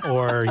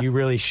 or You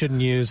Really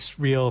Shouldn't Use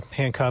Real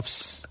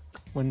Handcuffs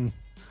When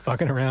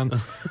Fucking Around.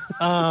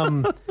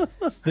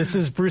 This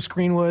is Bruce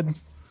Greenwood,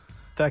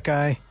 that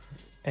guy,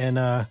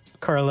 and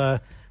Carla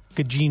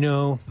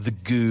Gugino. The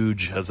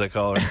Googe, as I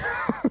call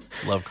her.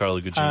 Love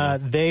Carla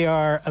Gugino. They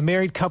are a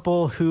married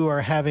couple who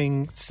are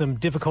having some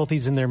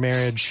difficulties in their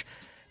marriage,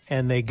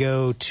 and they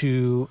go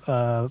to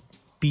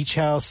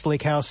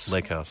Lake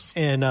House.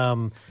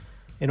 And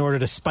in order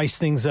to spice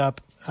things up,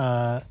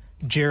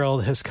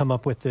 Gerald has come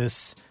up with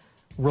this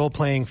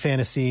role-playing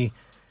fantasy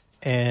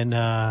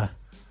and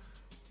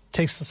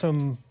takes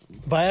some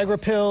Viagra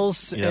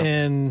pills,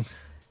 and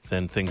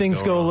then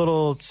things go a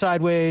little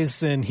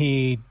sideways, and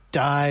he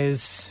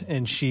dies,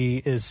 and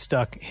she is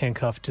stuck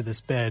handcuffed to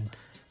this bed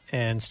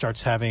and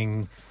starts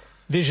having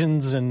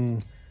visions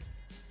and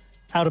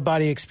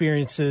out-of-body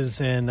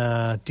experiences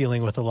and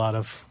dealing with a lot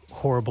of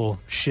horrible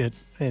shit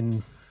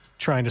and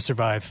trying to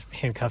survive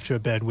handcuffed to a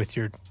bed with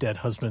your dead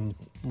husband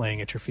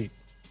laying at your feet.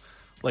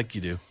 Like you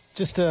do.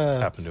 Just It's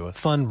happened to us.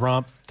 Fun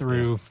romp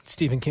through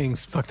Stephen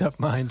King's fucked up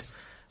mind.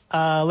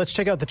 Let's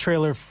check out the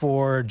trailer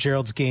for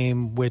Gerald's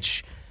Game,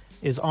 which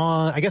is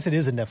on. I guess it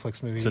is a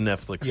Netflix movie. It's a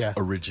Netflix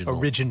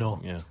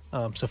original. Yeah.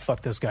 So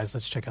fuck those guys.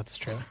 Let's check out this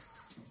trailer.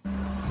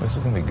 This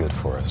is going to be good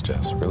for us,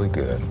 Jess. Really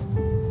good.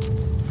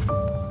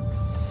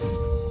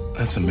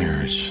 That's a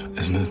marriage,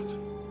 isn't it?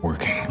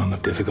 Working on the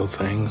difficult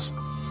things.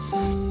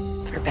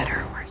 For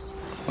better or worse.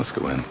 Let's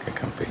go in. Get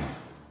comfy.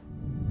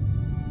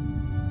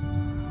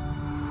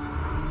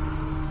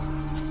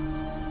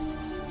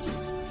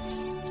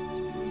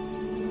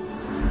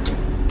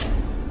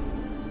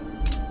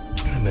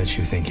 I bet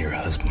you think your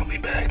husband will be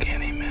back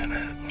any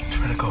minute.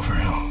 Try to go for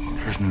help.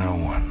 There's no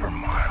one for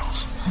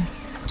miles.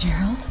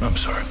 Gerald? I'm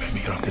sorry, baby.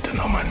 You don't get to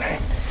know my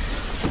name.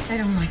 I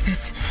don't like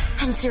this.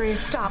 I'm serious.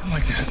 Stop.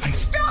 Like that.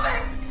 Stop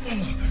it!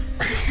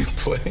 Are you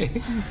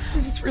playing?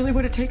 Is this really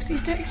what it takes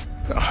these days?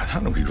 God, how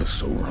did we go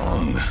so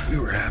wrong? We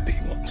were happy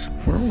once,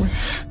 weren't we?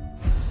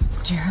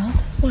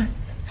 Gerald? What?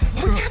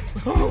 What's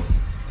happening? Oh.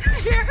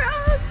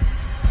 Gerald!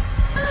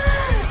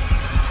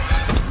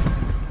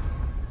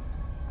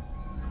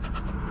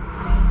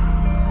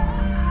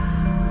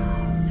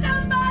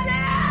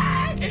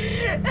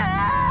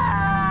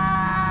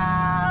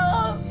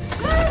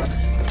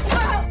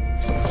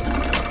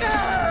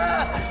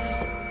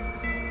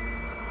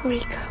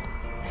 Wake up.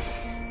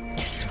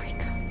 Just wake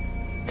up.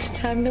 It's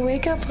time to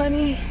wake up,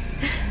 honey.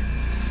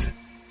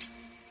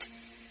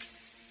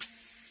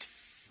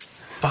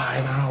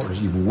 5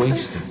 hours you've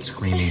wasted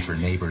screaming for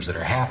neighbors that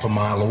are half a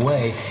mile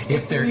away,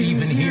 if they're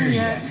even here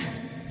yet.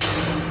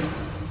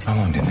 How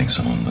long do you think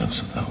someone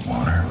lives without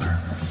water?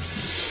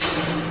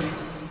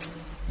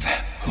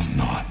 That will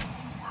not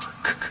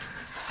work.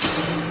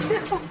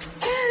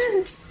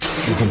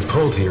 You can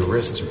pull till your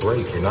wrists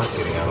break. You're not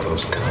getting out of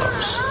those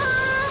cuffs.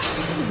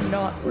 You're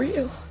not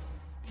real.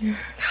 You're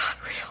not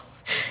real.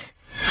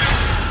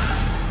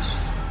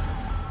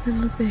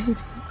 Little baby,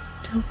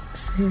 don't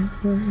say a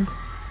word.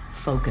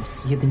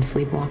 Focus. You've been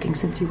sleepwalking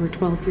since you were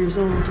 12 years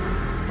old.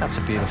 That's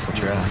a beautiful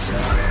dress.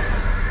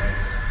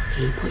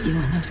 He put you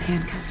in those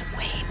handcuffs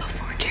way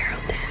before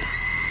Gerald did.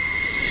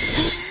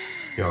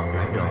 You all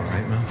right?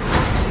 Mom?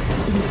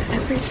 You need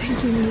everything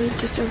you need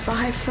to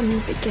survive from the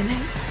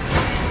beginning.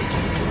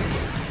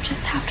 You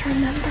just have to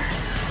remember.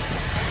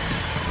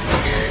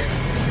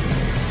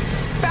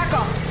 Back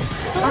off!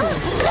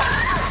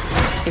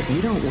 If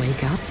you don't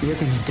wake up, you're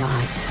gonna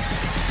die.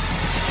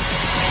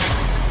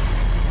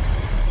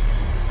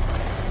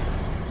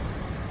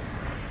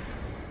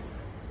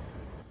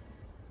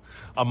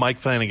 A Mike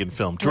Flanagan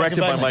film,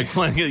 directed by Mike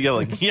Flanagan.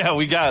 Yeah,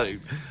 we got it.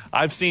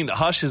 I've seen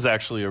Hush is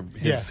actually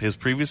his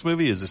previous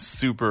movie is a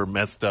super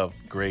messed up,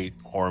 great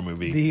horror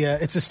movie.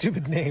 It's a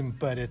stupid name,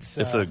 but it's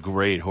a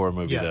great horror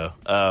movie though.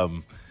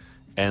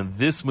 And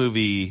this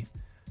movie,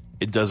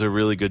 it does a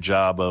really good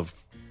job of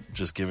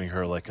just giving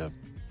her like a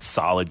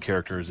solid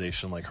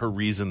characterization, like her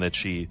reason that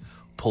she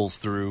pulls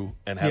through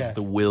and has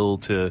the will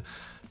to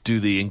do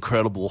the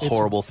incredible,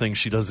 horrible thing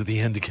she does at the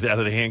end to get out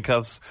of the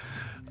handcuffs.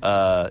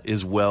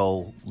 Is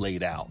well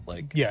laid out.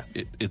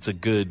 It's a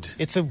good.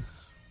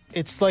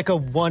 It's like a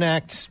one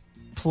act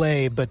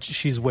play, but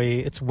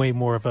it's way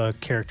more of a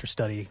character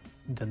study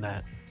than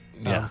that.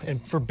 Yeah,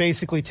 and for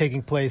basically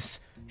taking place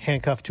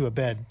handcuffed to a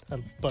bed, a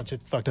bunch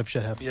of fucked up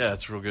shit happens. Yeah,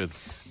 it's real good.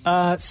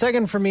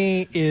 Second for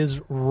me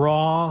is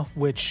Raw,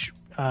 which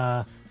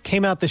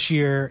came out this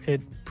year.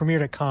 It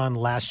premiered at Cannes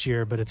last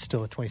year, but it's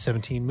still a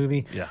 2017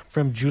 movie. Yeah,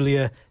 from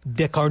Julia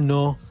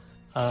Decarno.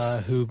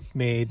 Who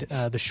made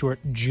the short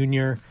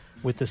Junior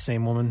with the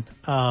same woman.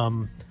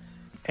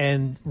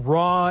 And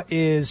Raw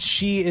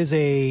she is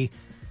a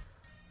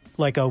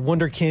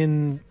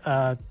wonderkin,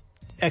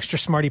 extra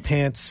smarty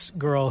pants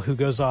girl who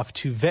goes off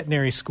to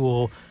veterinary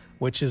school,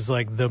 which is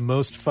like the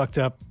most fucked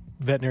up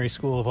veterinary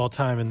school of all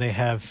time. And they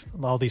have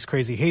all these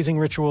crazy hazing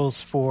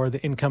rituals for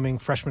the incoming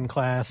freshman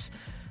class.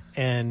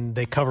 And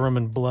they cover them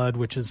in blood,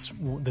 which is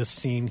this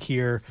scene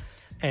here.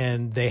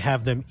 And they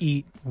have them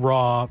eat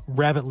raw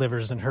rabbit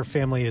livers, and her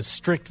family is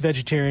strict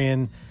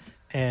vegetarian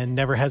and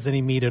never has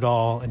any meat at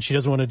all. And she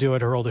doesn't want to do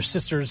it. Her older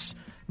sister's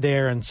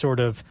there and sort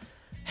of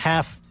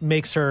half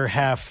makes her,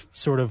 half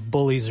sort of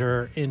bullies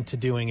her into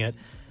doing it.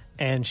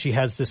 And she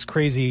has this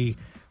crazy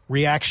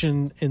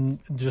reaction in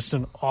just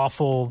an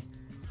awful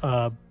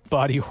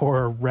body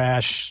horror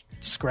rash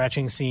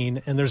scratching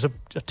scene. And there's a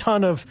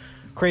ton of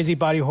crazy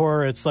body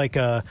horror. It's like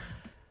a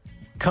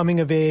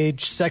coming of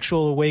age,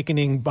 sexual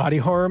awakening body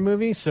horror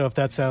movie. So if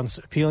that sounds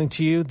appealing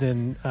to you,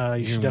 then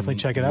you should definitely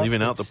check it out.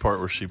 Leaving out the part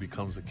where she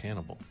becomes a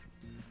cannibal.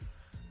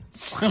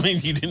 I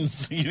mean, you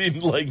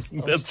didn't like.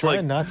 That's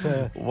like not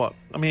to. What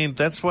I mean,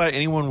 that's why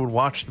anyone would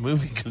watch the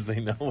movie because they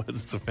know what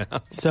it's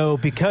about. So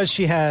because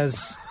she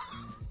has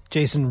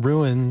Jason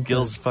Ruin,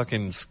 Gil's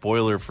fucking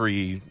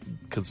spoiler-free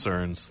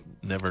concerns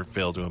never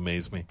fail to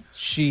amaze me.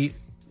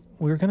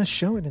 We were going to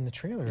show it in the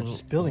trailer,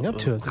 just building up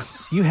to it.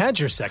 You had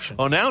your section.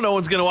 Oh, now no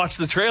one's going to watch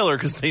the trailer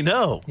because they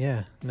know.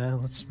 Yeah, now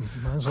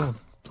might as well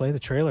play the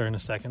trailer in a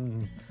second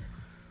and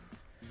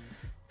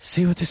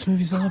see what this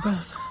movie's all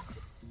about.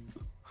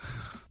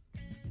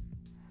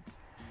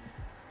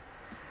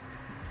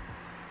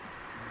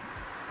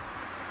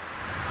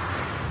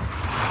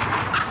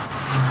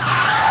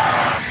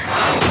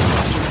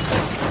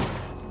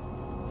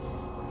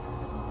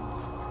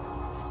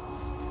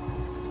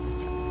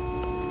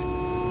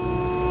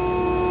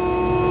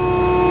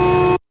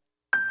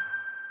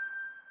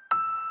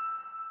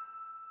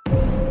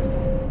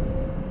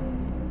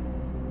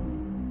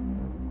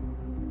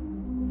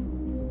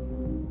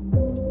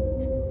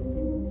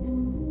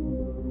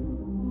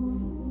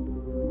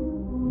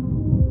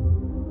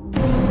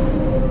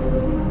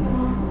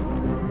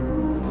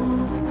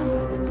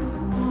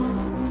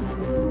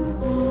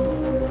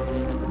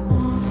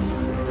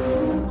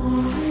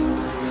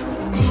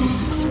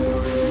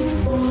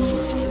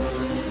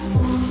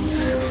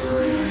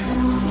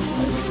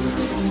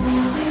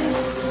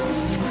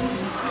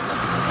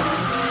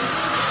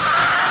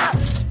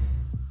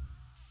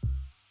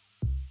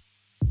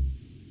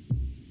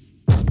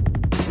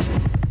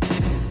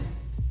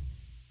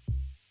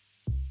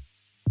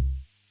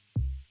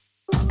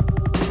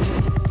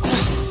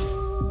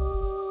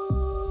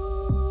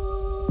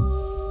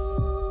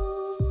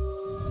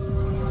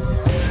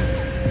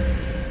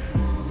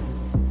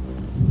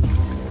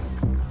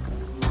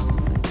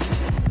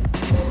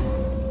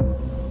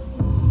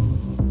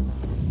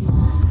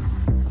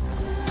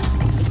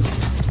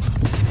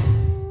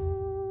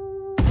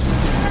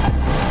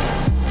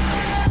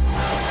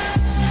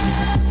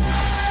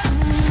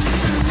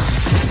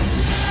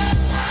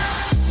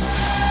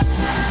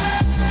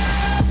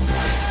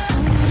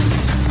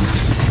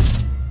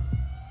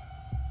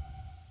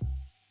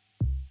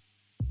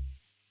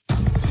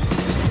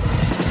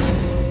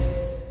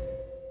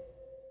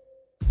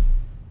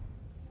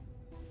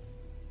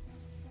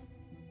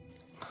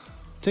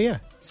 So yeah,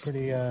 it's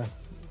pretty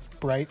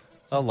bright.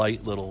 A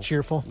light little,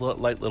 cheerful,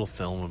 light little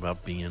film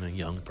about being a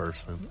young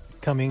person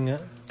coming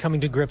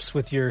to grips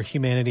with your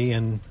humanity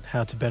and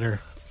how to better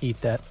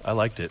eat that. I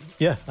liked it.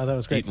 Yeah, I thought it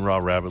was great. Eating raw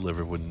rabbit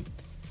liver wouldn't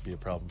be a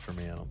problem for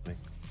me, I don't think.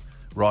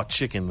 Raw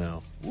chicken,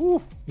 though.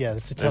 Woo. Yeah,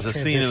 that's a tough There's a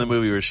transition. scene in the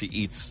movie where she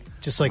eats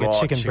just like a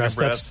chicken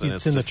breast.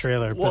 It's in the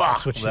trailer, but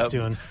that's what she's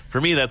doing.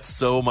 For me, that's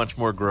so much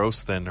more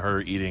gross than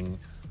her eating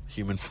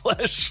human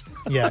flesh.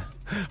 Yeah.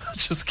 I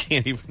just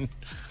can't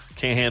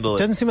handle it.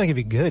 Doesn't seem like it'd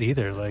be good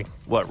either. Like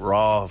what,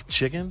 raw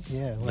chicken?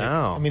 Yeah.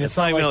 No. I mean, it's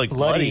not even like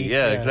bloody.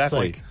 Yeah,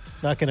 exactly. It's like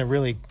not going to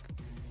really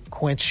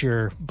quench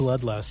your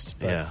bloodlust.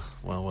 Yeah.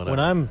 Well,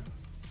 whatever.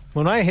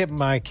 When I hit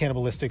my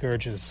cannibalistic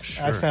urges,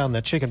 Sure. I found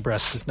that chicken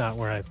breast is not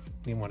where I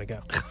even want to go.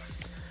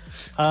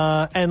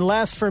 And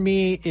last for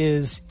me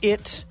is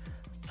It,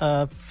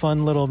 a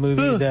fun little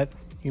movie that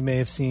you may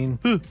have seen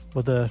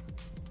with a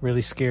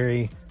really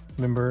scary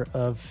member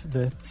of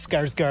the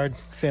Skarsgård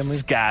family.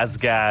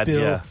 Skarsgård,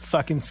 Bill yeah.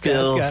 fucking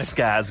Bill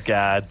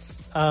Skarsgård.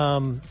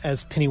 Skarsgård.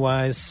 As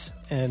Pennywise,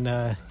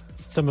 and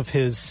some of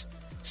his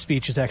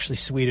speech is actually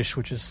Swedish,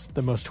 which is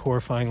the most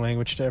horrifying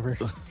language to ever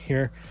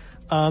hear.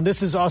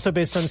 This is also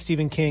based on a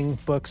Stephen King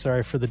book.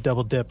 Sorry for the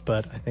double dip,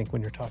 but I think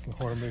when you're talking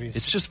horror movies...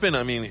 It's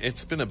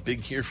been a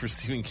big year for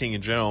Stephen King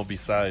in general,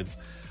 besides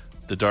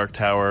The Dark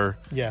Tower.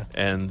 Yeah.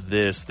 And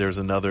there's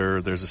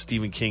a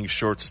Stephen King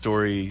short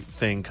story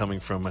thing coming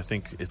from, I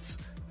think it's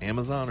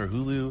Amazon or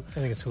Hulu. I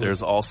think it's Hulu.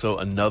 There's also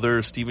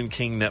another Stephen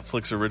King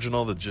Netflix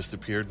original that just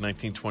appeared in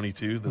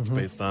 1922 that's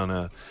based on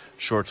a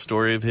short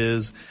story of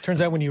his.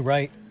 Turns out when you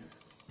write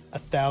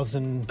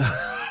 1,000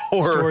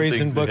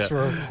 stories and books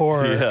for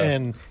horror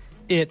and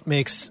It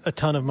makes a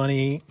ton of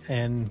money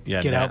and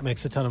Get Out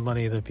makes a ton of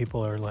money, that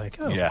people are like,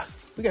 oh,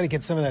 we got to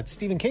get some of that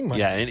Stephen King money.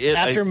 Yeah,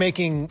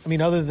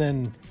 and other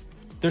than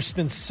there's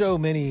been so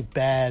many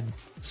bad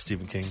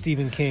Stephen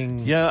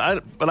King. Yeah,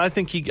 but I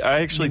think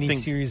I actually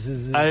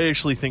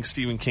think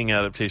Stephen King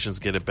adaptations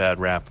get a bad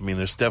rap. I mean,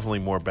 there's definitely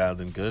more bad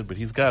than good, but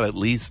he's got at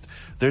least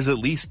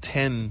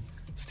 10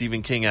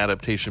 Stephen King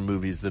adaptation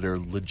movies that are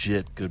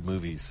legit good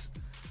movies.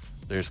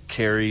 There's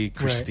Carrie,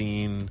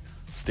 Christine,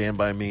 Stand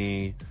By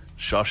Me,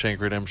 Shawshank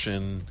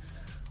Redemption,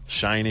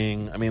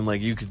 Shining. I mean,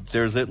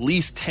 there's at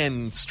least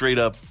 10 straight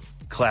up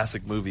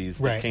classic movies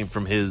that came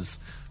from his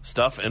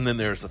stuff, and then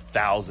there's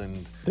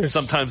 1,000.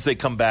 Sometimes they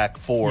come back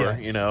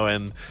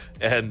and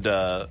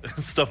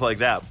stuff like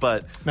that.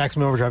 But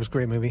Maximum Overdrive is a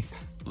great movie.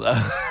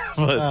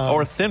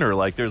 Or thinner.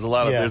 Like there's a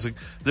lot of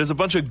there's a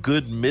bunch of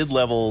good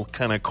mid-level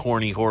kind of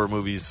corny horror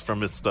movies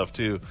from his stuff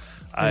too.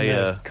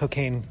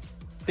 Cocaine,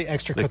 the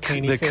extra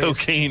cocaine phase. The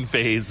cocaine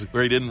phase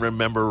where he didn't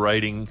remember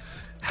writing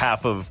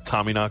half of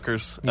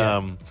Tommyknockers.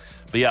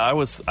 But yeah, I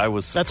was.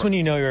 That's when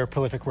you know you're a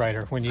prolific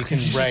writer, when you can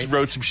write.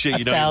 Wrote some shit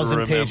you don't even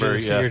remember.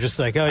 Pages, You're just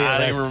like, oh yeah, I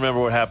don't even remember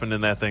what happened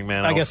in that thing,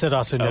 man. I guess it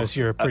also knows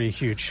you're a pretty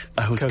huge.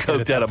 I was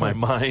coked out of my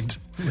mind,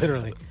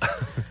 literally.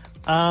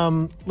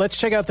 Let's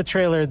check out the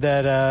trailer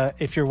that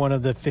if you're one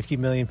of the 50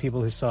 million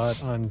people who saw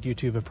it on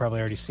YouTube have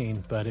probably already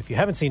seen. But if you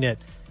haven't seen it,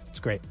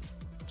 it's great.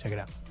 Check it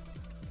out.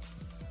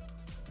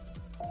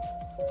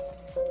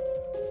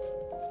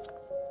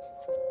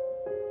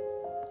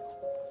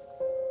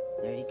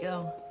 There you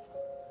go.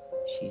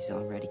 She's all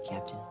ready,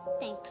 Captain.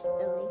 Thanks,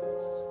 Billy.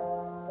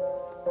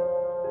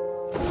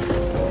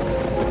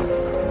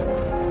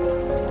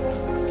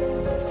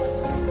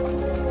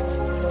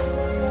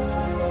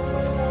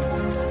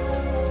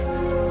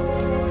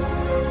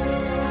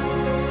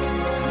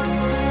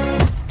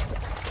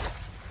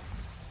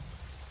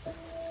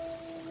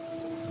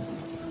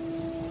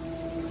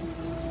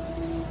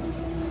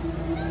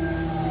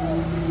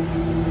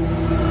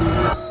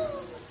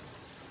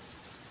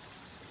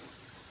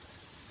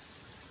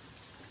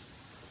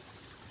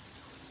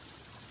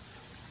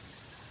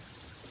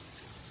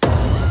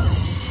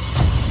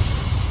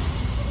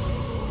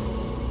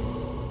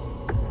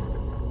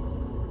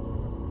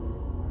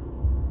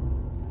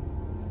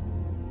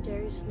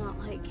 It's not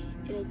like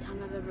any time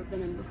I've ever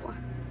been in before.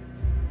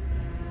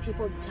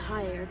 People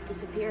die or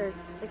disappear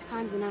 6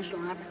 times the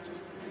national average.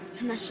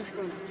 And that's just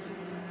grown-ups.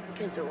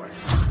 Kids are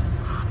worse.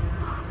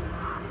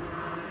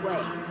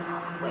 Way,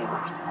 way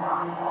worse.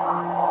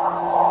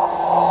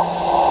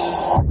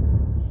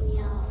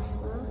 We all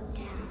float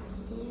down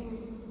here.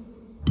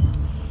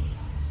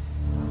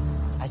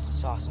 I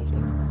saw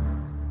something.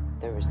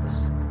 There was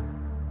this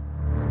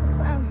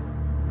clown.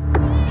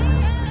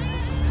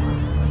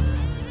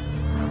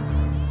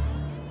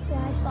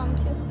 Yeah, I saw him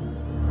too.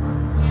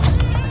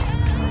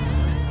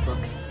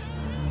 Look,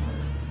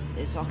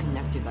 it's all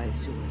connected by the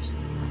sewers.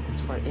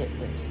 That's where it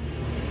lives.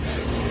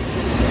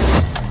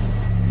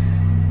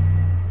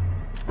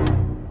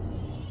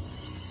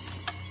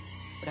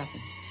 What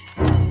happened?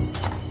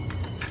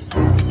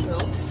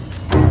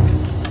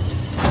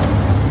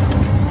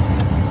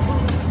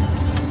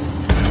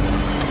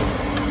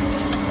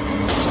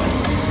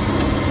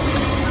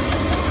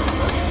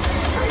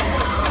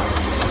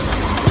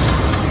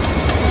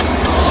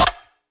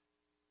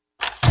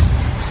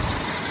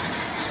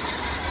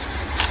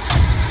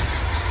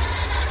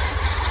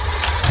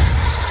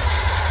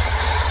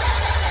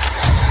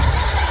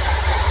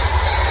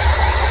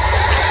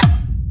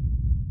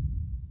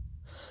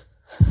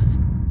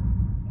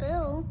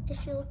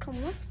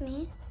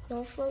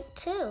 You'll float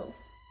too.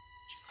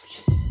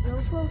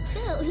 You'll float too.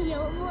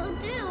 You'll float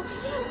too. You'll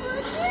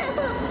float too. You'll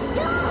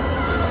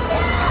float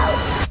too.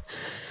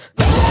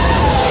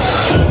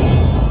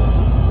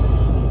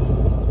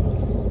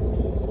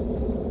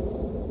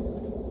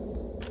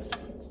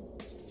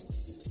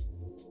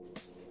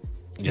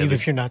 Even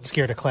if you're not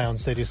scared of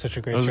clowns, they do such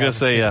a great job. I was going to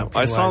say, yeah.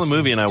 I saw the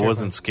movie and I terrifying.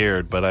 wasn't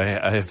scared, but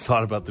I have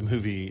thought about the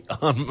movie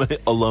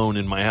alone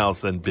in my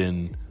house and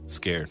been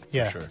scared,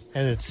 for sure.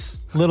 And it's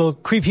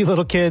creepy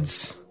little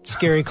kids,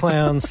 scary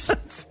clowns.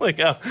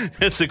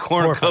 It's a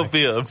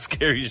cornucopia of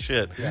scary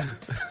shit. Yeah.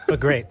 But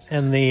great.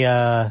 And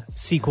the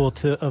sequel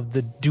of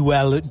the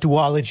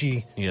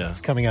duology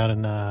is coming out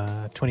in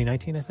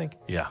 2019, I think.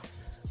 Yeah.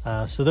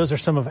 So those are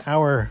some of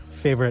our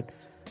favorite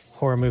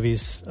horror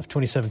movies of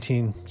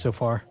 2017 so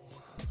far.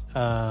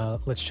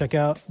 Let's check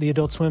out the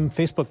Adult Swim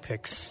Facebook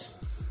picks.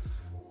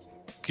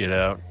 Get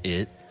Out,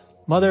 It.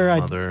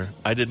 Mother.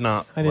 I did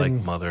not like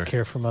Mother.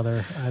 Care for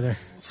Mother either.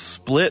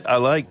 Split, I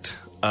liked,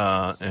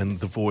 and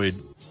The Void.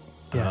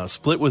 Yeah.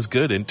 Split was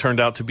good and turned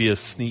out to be a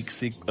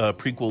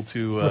prequel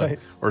to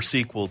or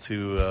sequel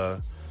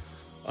to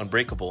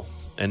Unbreakable,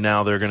 and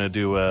now they're going to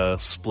do a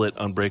Split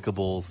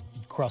Unbreakable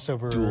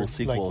crossover dual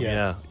sequel.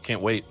 Yeah,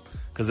 can't wait,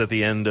 because at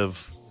the end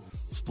of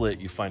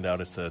Split, you find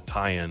out it's a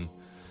tie-in,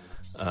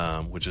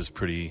 which is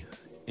pretty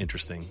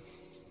interesting.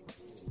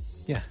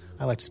 Yeah,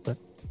 I liked Split.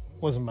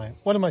 Wasn't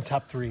one of my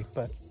top 3,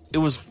 but it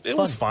was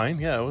fine.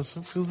 Yeah, it was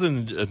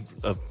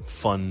a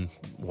fun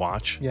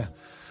watch. Yeah.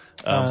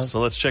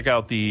 So let's check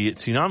out the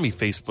Toonami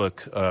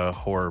Facebook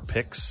horror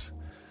picks.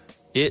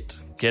 It,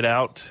 Get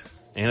Out,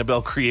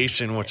 Annabelle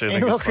Creation, which I think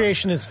Annabelle is fun.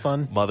 Creation is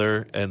fun.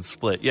 Mother and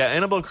Split. Yeah,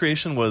 Annabelle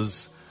Creation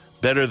was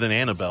better than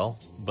Annabelle,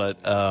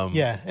 but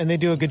and they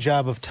do a good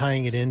job of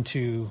tying it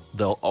into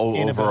the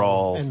Annabelle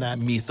overall and that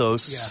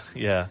mythos.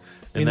 Yeah.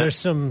 I mean, there's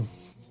some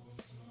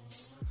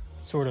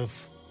sort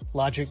of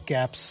logic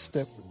gaps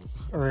that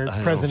are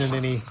present in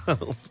any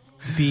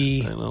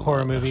B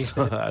horror movie.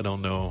 I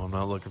don't know. I'm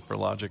not looking for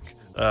logic.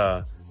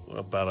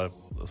 About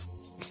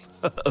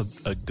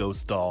a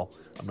ghost doll.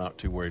 I'm not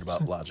too worried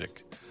about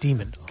logic.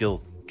 Demon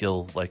doll.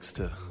 Gil thinks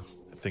to.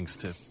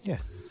 Yeah.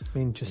 I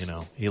mean,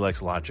 he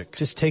likes logic.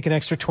 Just take an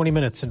extra 20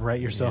 minutes and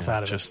write yourself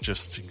out of it.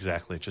 Just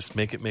exactly. Just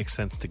make it make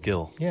sense to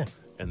Gil. Yeah.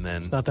 And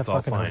then it's not that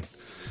all fucking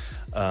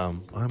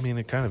fine. I mean,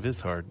 it kind of is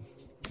hard.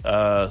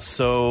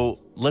 So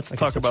let's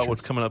talk about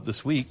what's coming up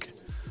this week.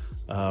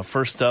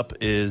 First up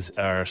is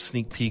our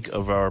sneak peek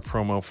of our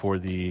promo for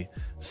the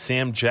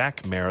Sam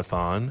Jack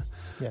Marathon.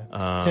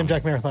 Yeah. Sam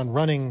Jack Marathon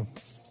running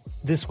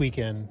this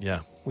weekend. Yeah.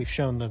 We're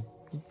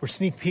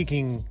sneak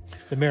peeking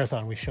the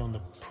marathon. We've shown the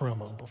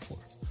promo before.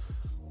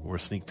 We're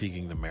sneak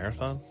peeking the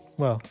marathon?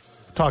 Well,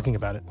 talking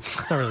about it.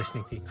 It's not really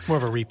sneak peek. More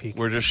of a repeat.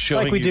 We're just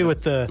showing like we do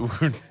with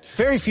the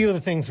very few of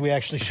the things we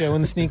actually show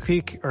in the sneak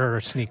peek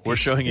or sneak peeks. We're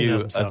showing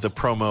you the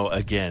promo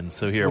again.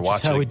 So here, watch it.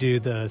 Which is how we do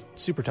the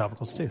super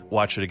topicals too.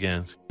 Watch it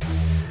again.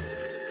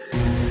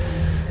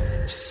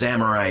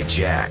 Samurai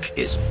Jack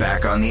is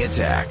back on the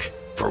attack.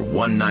 For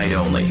one night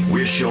only,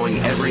 we're showing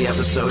every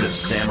episode of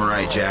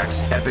Samurai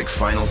Jack's epic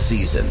final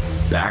season,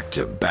 back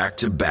to back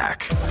to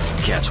back.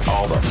 Catch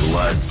all the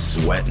blood,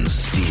 sweat, and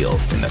steel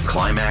in the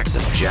climax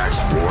of Jack's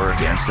war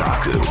against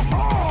Aku.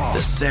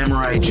 The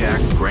Samurai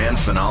Jack Grand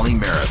Finale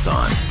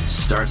Marathon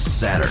starts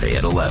Saturday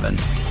at 11.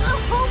 The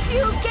hope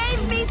you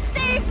gave me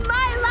saved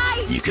my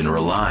life! You can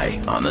rely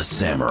on the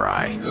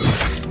Samurai.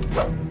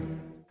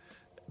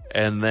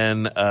 And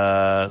then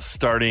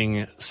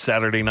starting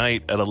Saturday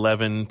night at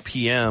 11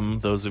 p.m.,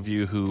 those of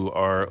you who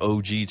are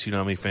OG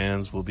Toonami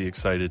fans will be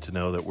excited to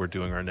know that we're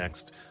doing our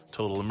next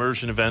total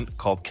immersion event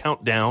called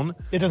Countdown.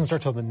 It doesn't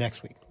start till the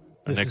next week.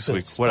 Next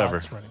week,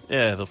 whatever.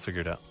 Yeah, they'll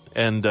figure it out.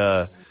 And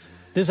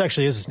this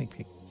actually is a sneak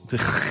peek.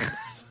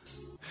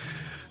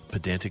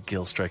 Pedantic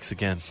Gil strikes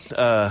again.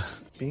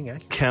 Being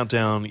accurate.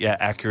 Countdown,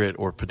 accurate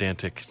or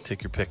pedantic,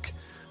 take your pick.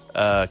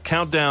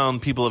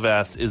 Countdown, people have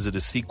asked, is it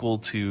a sequel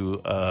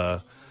to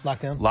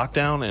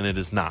Lockdown, and it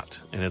is not.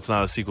 And it's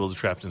not a sequel to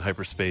Trapped in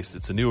Hyperspace.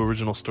 It's a new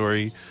original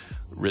story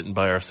written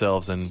by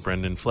ourselves and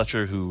Brendan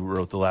Fletcher, who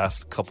wrote the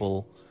last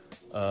couple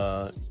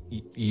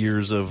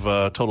years of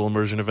Total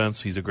Immersion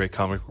events. He's a great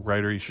comic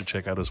writer. You should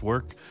check out his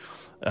work.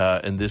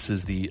 And this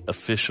is the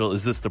official...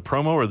 Is this the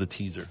promo or the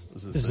teaser?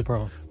 This is the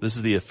promo. This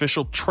is the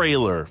official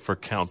trailer for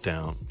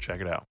Countdown. Check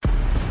it out.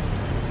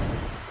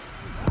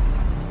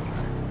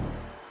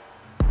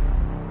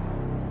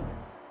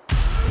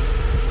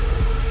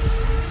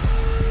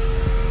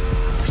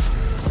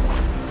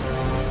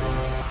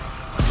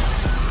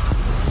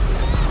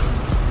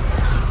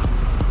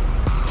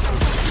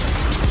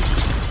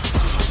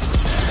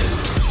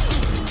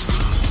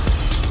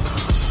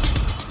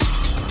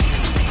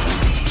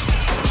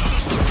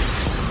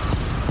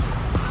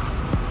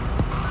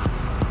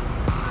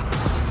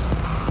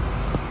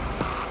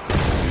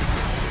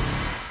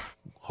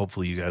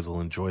 Hopefully you guys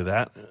will enjoy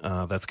that.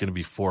 That's going to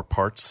be 4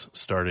 parts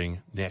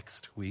starting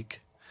next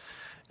week.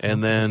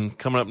 And then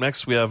coming up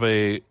next, we have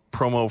a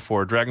promo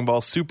for Dragon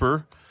Ball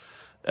Super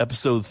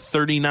episode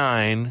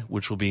 39,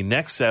 which will be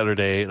next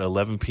Saturday at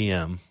 11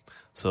 p.m.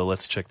 So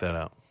let's check that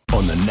out.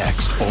 On the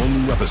next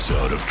all-new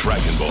episode of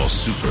Dragon Ball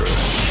Super.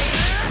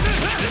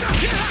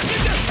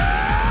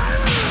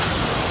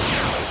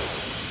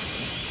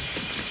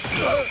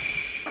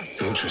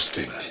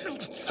 Interesting.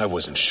 I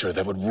wasn't sure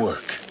that would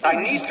work. I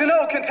need to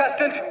know,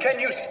 contestant, can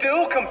you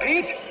still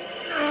compete?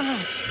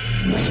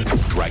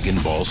 Dragon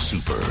Ball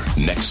Super,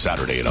 next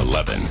Saturday at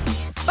 11.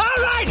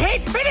 All right,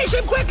 Heat, finish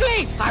him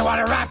quickly! I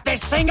want to wrap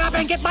this thing up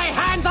and get my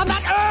hands on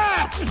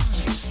that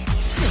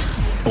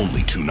Earth!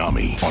 Only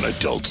Toonami on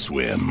Adult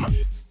Swim.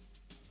 It's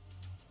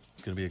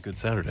going to be a good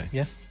Saturday.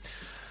 Yeah.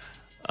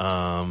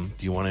 Do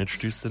you want to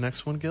introduce the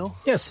next one, Gil?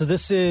 Yeah, so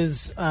this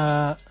is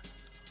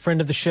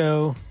friend of the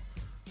show,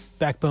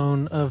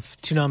 backbone of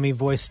Toonami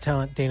voice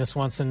talent, Dana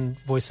Swanson,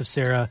 voice of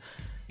Sarah,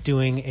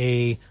 doing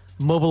a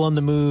mobile on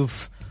the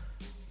move-ish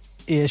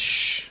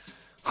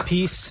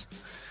piece.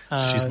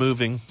 She's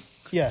moving.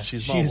 Yeah,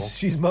 she's mobile.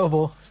 She's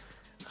mobile.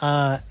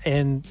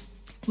 And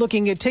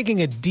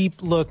taking a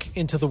deep look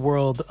into the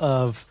world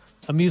of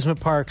amusement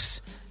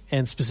parks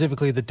and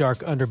specifically the dark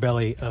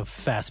underbelly of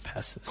fast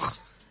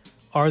passes.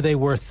 Are they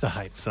worth the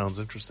hype? Sounds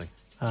interesting.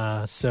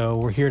 So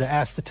we're here to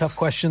ask the tough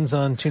questions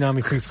on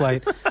Toonami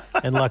Pre-Flight,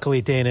 and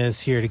luckily Dana is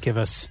here to give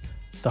us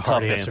the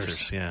hard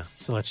answers. Yeah.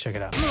 So let's check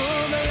it out.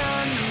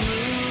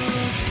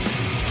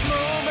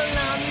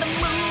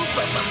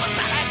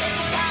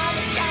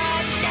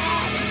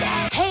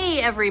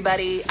 Hey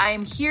everybody,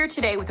 I'm here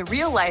today with a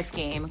real-life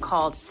game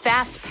called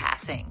Fast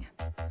Passing.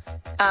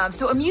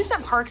 So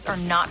amusement parks are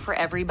not for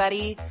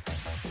everybody,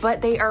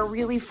 but they are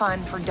really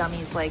fun for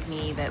dummies like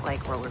me that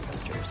like roller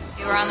coasters.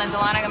 We were on the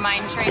Dahlonega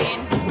Mine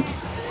Train.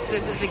 So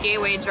this is the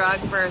gateway drug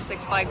for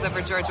Six Flags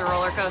Over Georgia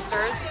roller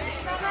coasters.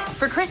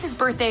 For Chris's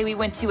birthday, we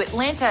went to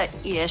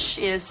Atlanta-ish,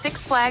 is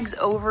Six Flags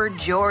Over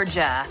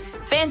Georgia.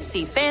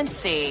 Fancy,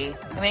 fancy.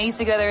 I mean, I used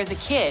to go there as a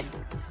kid.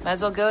 Might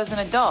as well go as an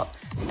adult.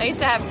 I used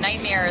to have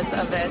nightmares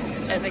of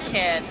this as a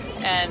kid,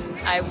 and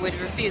I would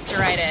refuse to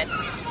ride it.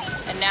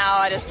 And now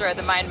I just rode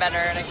the Mindbender,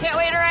 and I can't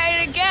wait to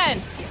ride it again.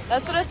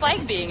 That's what it's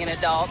like being an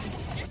adult.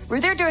 We're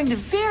there during the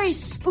very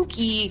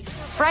spooky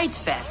Fright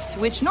Fest,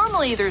 which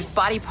normally there's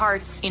body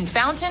parts in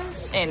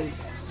fountains and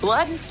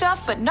blood and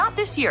stuff, but not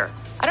this year.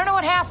 I don't know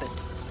what happened.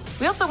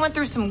 We also went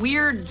through some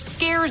weird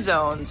scare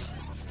zones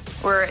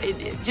where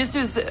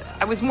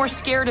I was more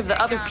scared of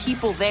the other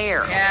people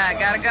there. Yeah,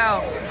 gotta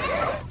go.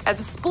 As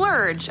a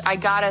splurge, I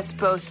got us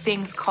both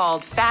things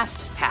called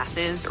fast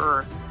passes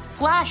or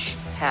flash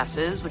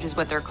passes, which is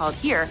what they're called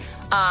here,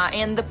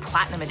 and the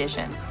Platinum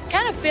Edition. I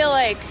kind of feel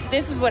like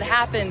this is what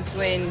happens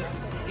when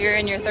you're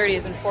in your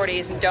 30s and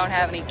 40s and don't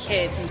have any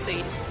kids, and so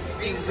you just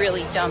do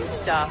really dumb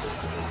stuff.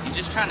 You're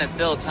just trying to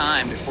fill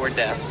time before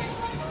death.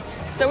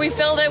 So we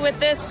filled it with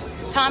this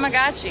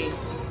Tamagotchi.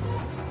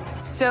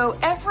 So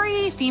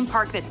every theme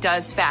park that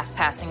does fast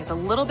passing is a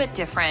little bit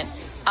different.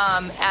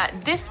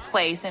 At this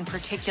place in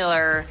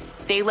particular,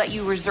 they let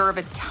you reserve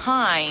a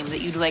time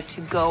that you'd like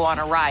to go on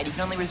a ride. You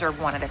can only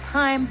reserve one at a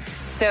time.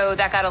 So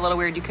that got a little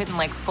weird. You couldn't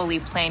fully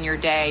plan your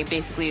day.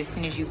 Basically, as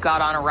soon as you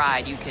got on a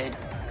ride, you could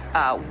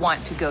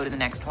want to go to the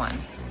next one.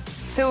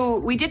 So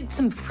we did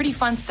some pretty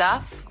fun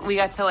stuff. We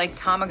got to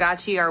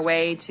Tamagotchi our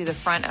way to the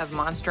front of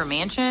Monster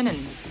Mansion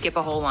and skip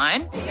a whole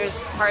line.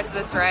 There's parts of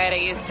this ride I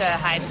used to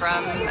hide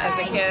from as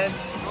a kid,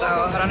 so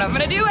I don't know if I'm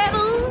gonna do it.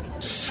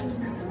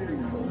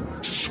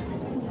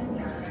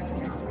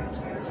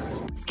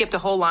 Skipped a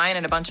whole line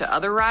and a bunch of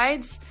other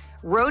rides.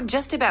 Rode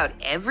just about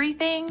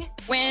everything.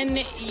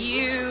 When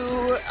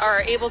you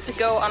are able to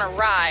go on a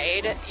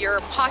ride, your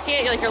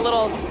pocket, your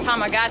little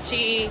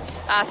Tamagotchi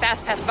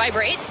fast pass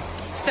vibrates.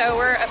 So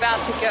we're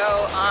about to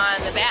go on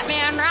the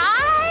Batman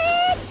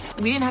ride.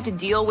 We didn't have to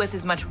deal with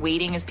as much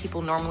waiting as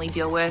people normally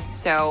deal with,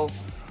 so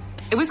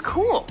it was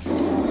cool.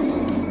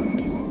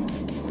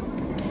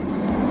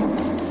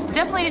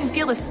 Definitely didn't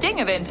feel the sting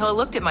of it until I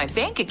looked at my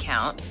bank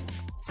account.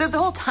 So if the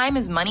whole time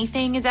is money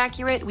thing is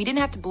accurate, we didn't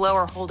have to blow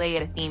our whole day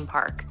at a theme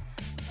park,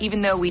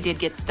 even though we did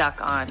get stuck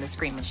on the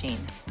Scream Machine.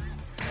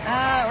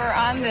 We're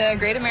on the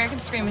Great American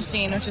Scream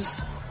Machine, which is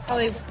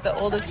probably the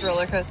oldest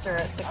roller coaster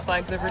at Six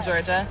Flags Over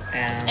Georgia.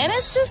 And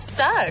it's just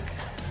stuck.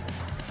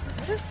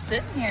 We're just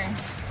sitting here.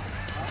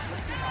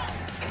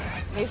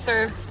 They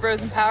serve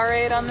frozen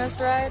Powerade on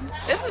this ride.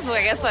 This is,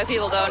 I guess, why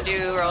people don't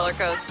do roller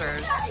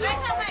coasters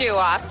too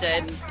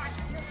often,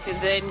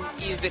 because then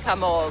you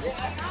become old.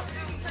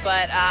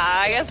 But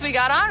I guess we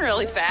got on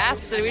really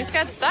fast, and we just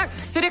got stuck.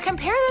 So to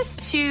compare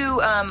this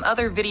to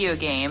other video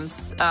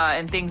games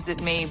and things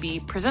that may be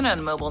presented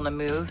on Mobile on the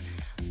Move,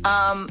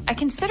 I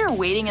consider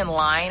waiting in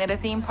line at a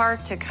theme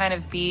park to kind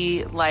of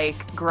be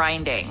like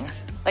grinding.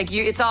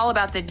 It's all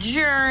about the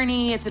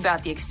journey, it's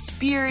about the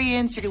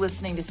experience, you're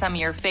listening to some of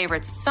your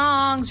favorite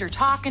songs, you're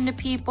talking to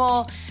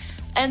people.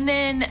 And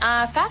then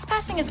fast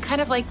passing is kind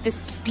of like the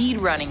speed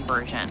running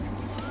version.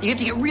 You have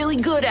to get really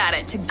good at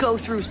it to go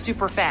through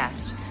super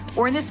fast.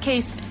 Or in this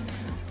case,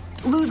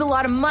 lose a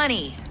lot of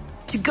money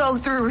to go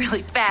through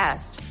really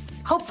fast.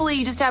 Hopefully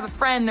you just have a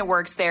friend that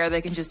works there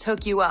that can just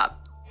hook you up.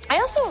 I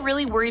also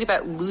really worried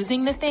about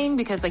losing the thing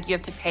because like you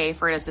have to pay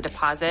for it as a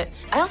deposit.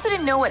 I also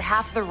didn't know what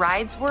half the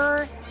rides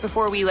were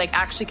before we like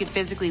actually could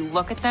physically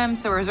look at them.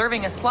 So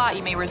reserving a slot,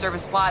 you may reserve a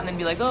slot and then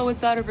be like, oh,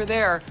 what's that over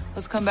there?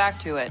 Let's come back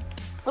to it.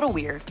 A little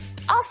weird.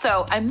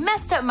 Also, I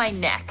messed up my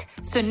neck.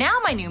 So now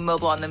my new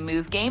Mobile on the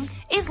Move game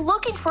is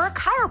looking for a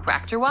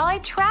chiropractor while I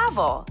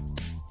travel.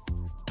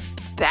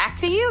 Back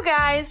to you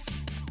guys.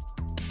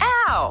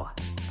 Ow.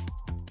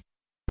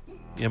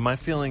 Yeah, my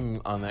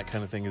feeling on that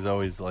kind of thing is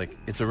always like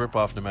it's a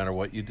ripoff no matter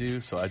what you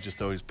do. So I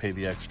just always pay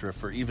the extra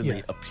for even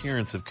the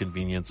appearance of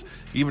convenience,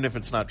 even if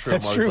it's not true.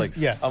 That's I'm always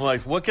true. like, I'm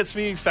like, what gets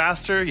me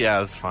faster? Yeah,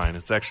 that's fine.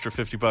 It's extra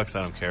 $50.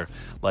 I don't care.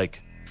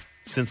 Like,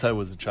 since I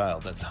was a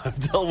child, that's how I've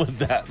dealt with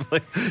that.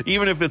 Like,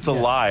 even if it's a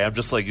lie, I'm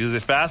just like, is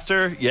it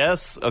faster?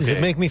 Yes. Okay. Does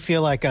it make me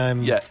feel like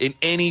I'm? Yeah.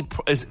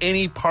 Is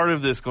any part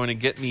of this going to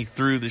get me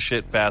through the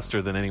shit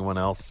faster than anyone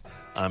else?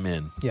 I'm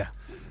in. Yeah.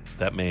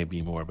 That may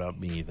be more about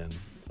me than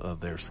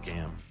their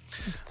scam.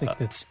 I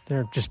think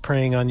they're just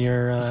preying on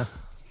your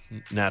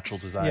natural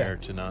desire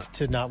to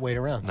not wait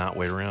around. Not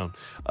wait around.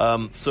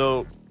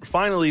 So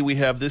finally, we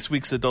have this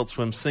week's Adult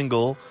Swim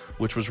single,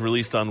 which was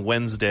released on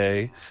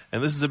Wednesday,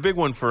 and this is a big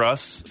one for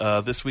us.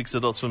 This week's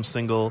Adult Swim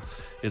single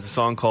is a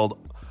song called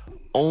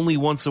 "Only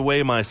Once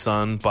Away, My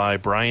Son" by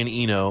Brian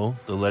Eno,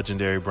 the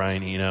legendary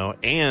Brian Eno,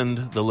 and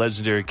the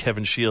legendary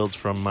Kevin Shields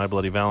from My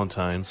Bloody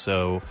Valentine.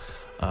 So.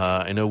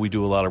 I know we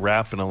do a lot of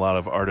rap and a lot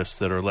of artists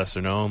that are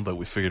lesser known, but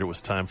we figured it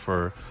was time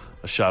for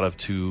a shot of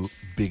two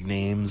big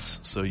names,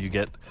 so you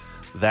get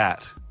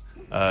that.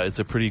 It's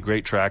a pretty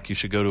great track. You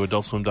should go to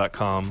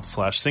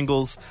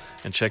adultswim.com/singles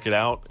and check it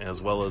out, as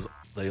well as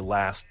the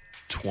last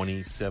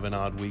 27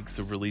 odd weeks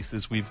of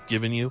releases we've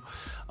given you.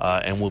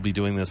 And we'll be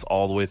doing this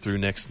all the way through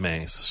next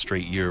May. It's a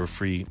straight year of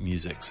free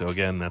music. So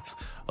again, that's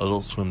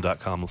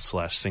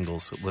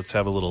adultswim.com/singles. So let's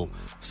have a little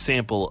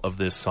sample of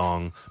this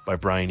song by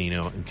Brian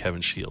Eno and Kevin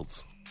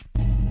Shields.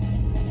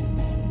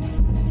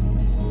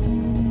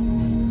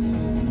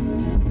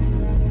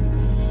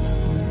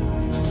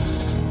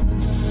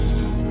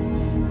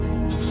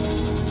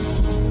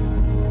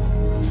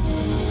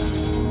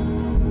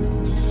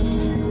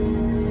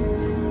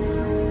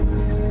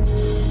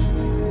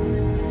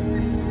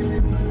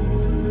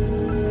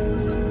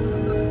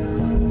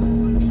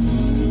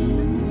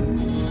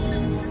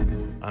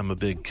 I'm a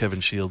big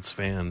Kevin Shields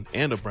fan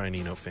and a Brian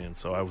Eno fan,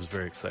 so I was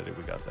very excited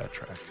we got that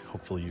track.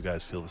 Hopefully you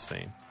guys feel the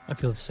same. I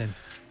feel the same.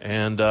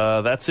 And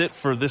that's it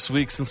for this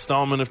week's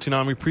installment of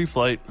Toonami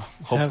Pre-Flight.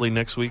 Hopefully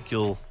next week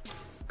you'll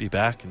be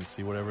back and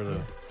see whatever the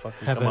fuck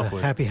we come up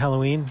with. Happy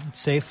Halloween.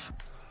 Safe.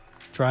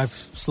 Drive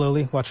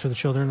slowly. Watch for the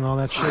children and all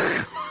that shit.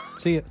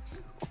 See ya.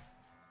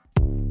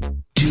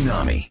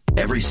 Toonami,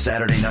 every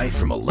Saturday night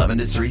from 11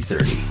 to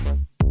 3:30.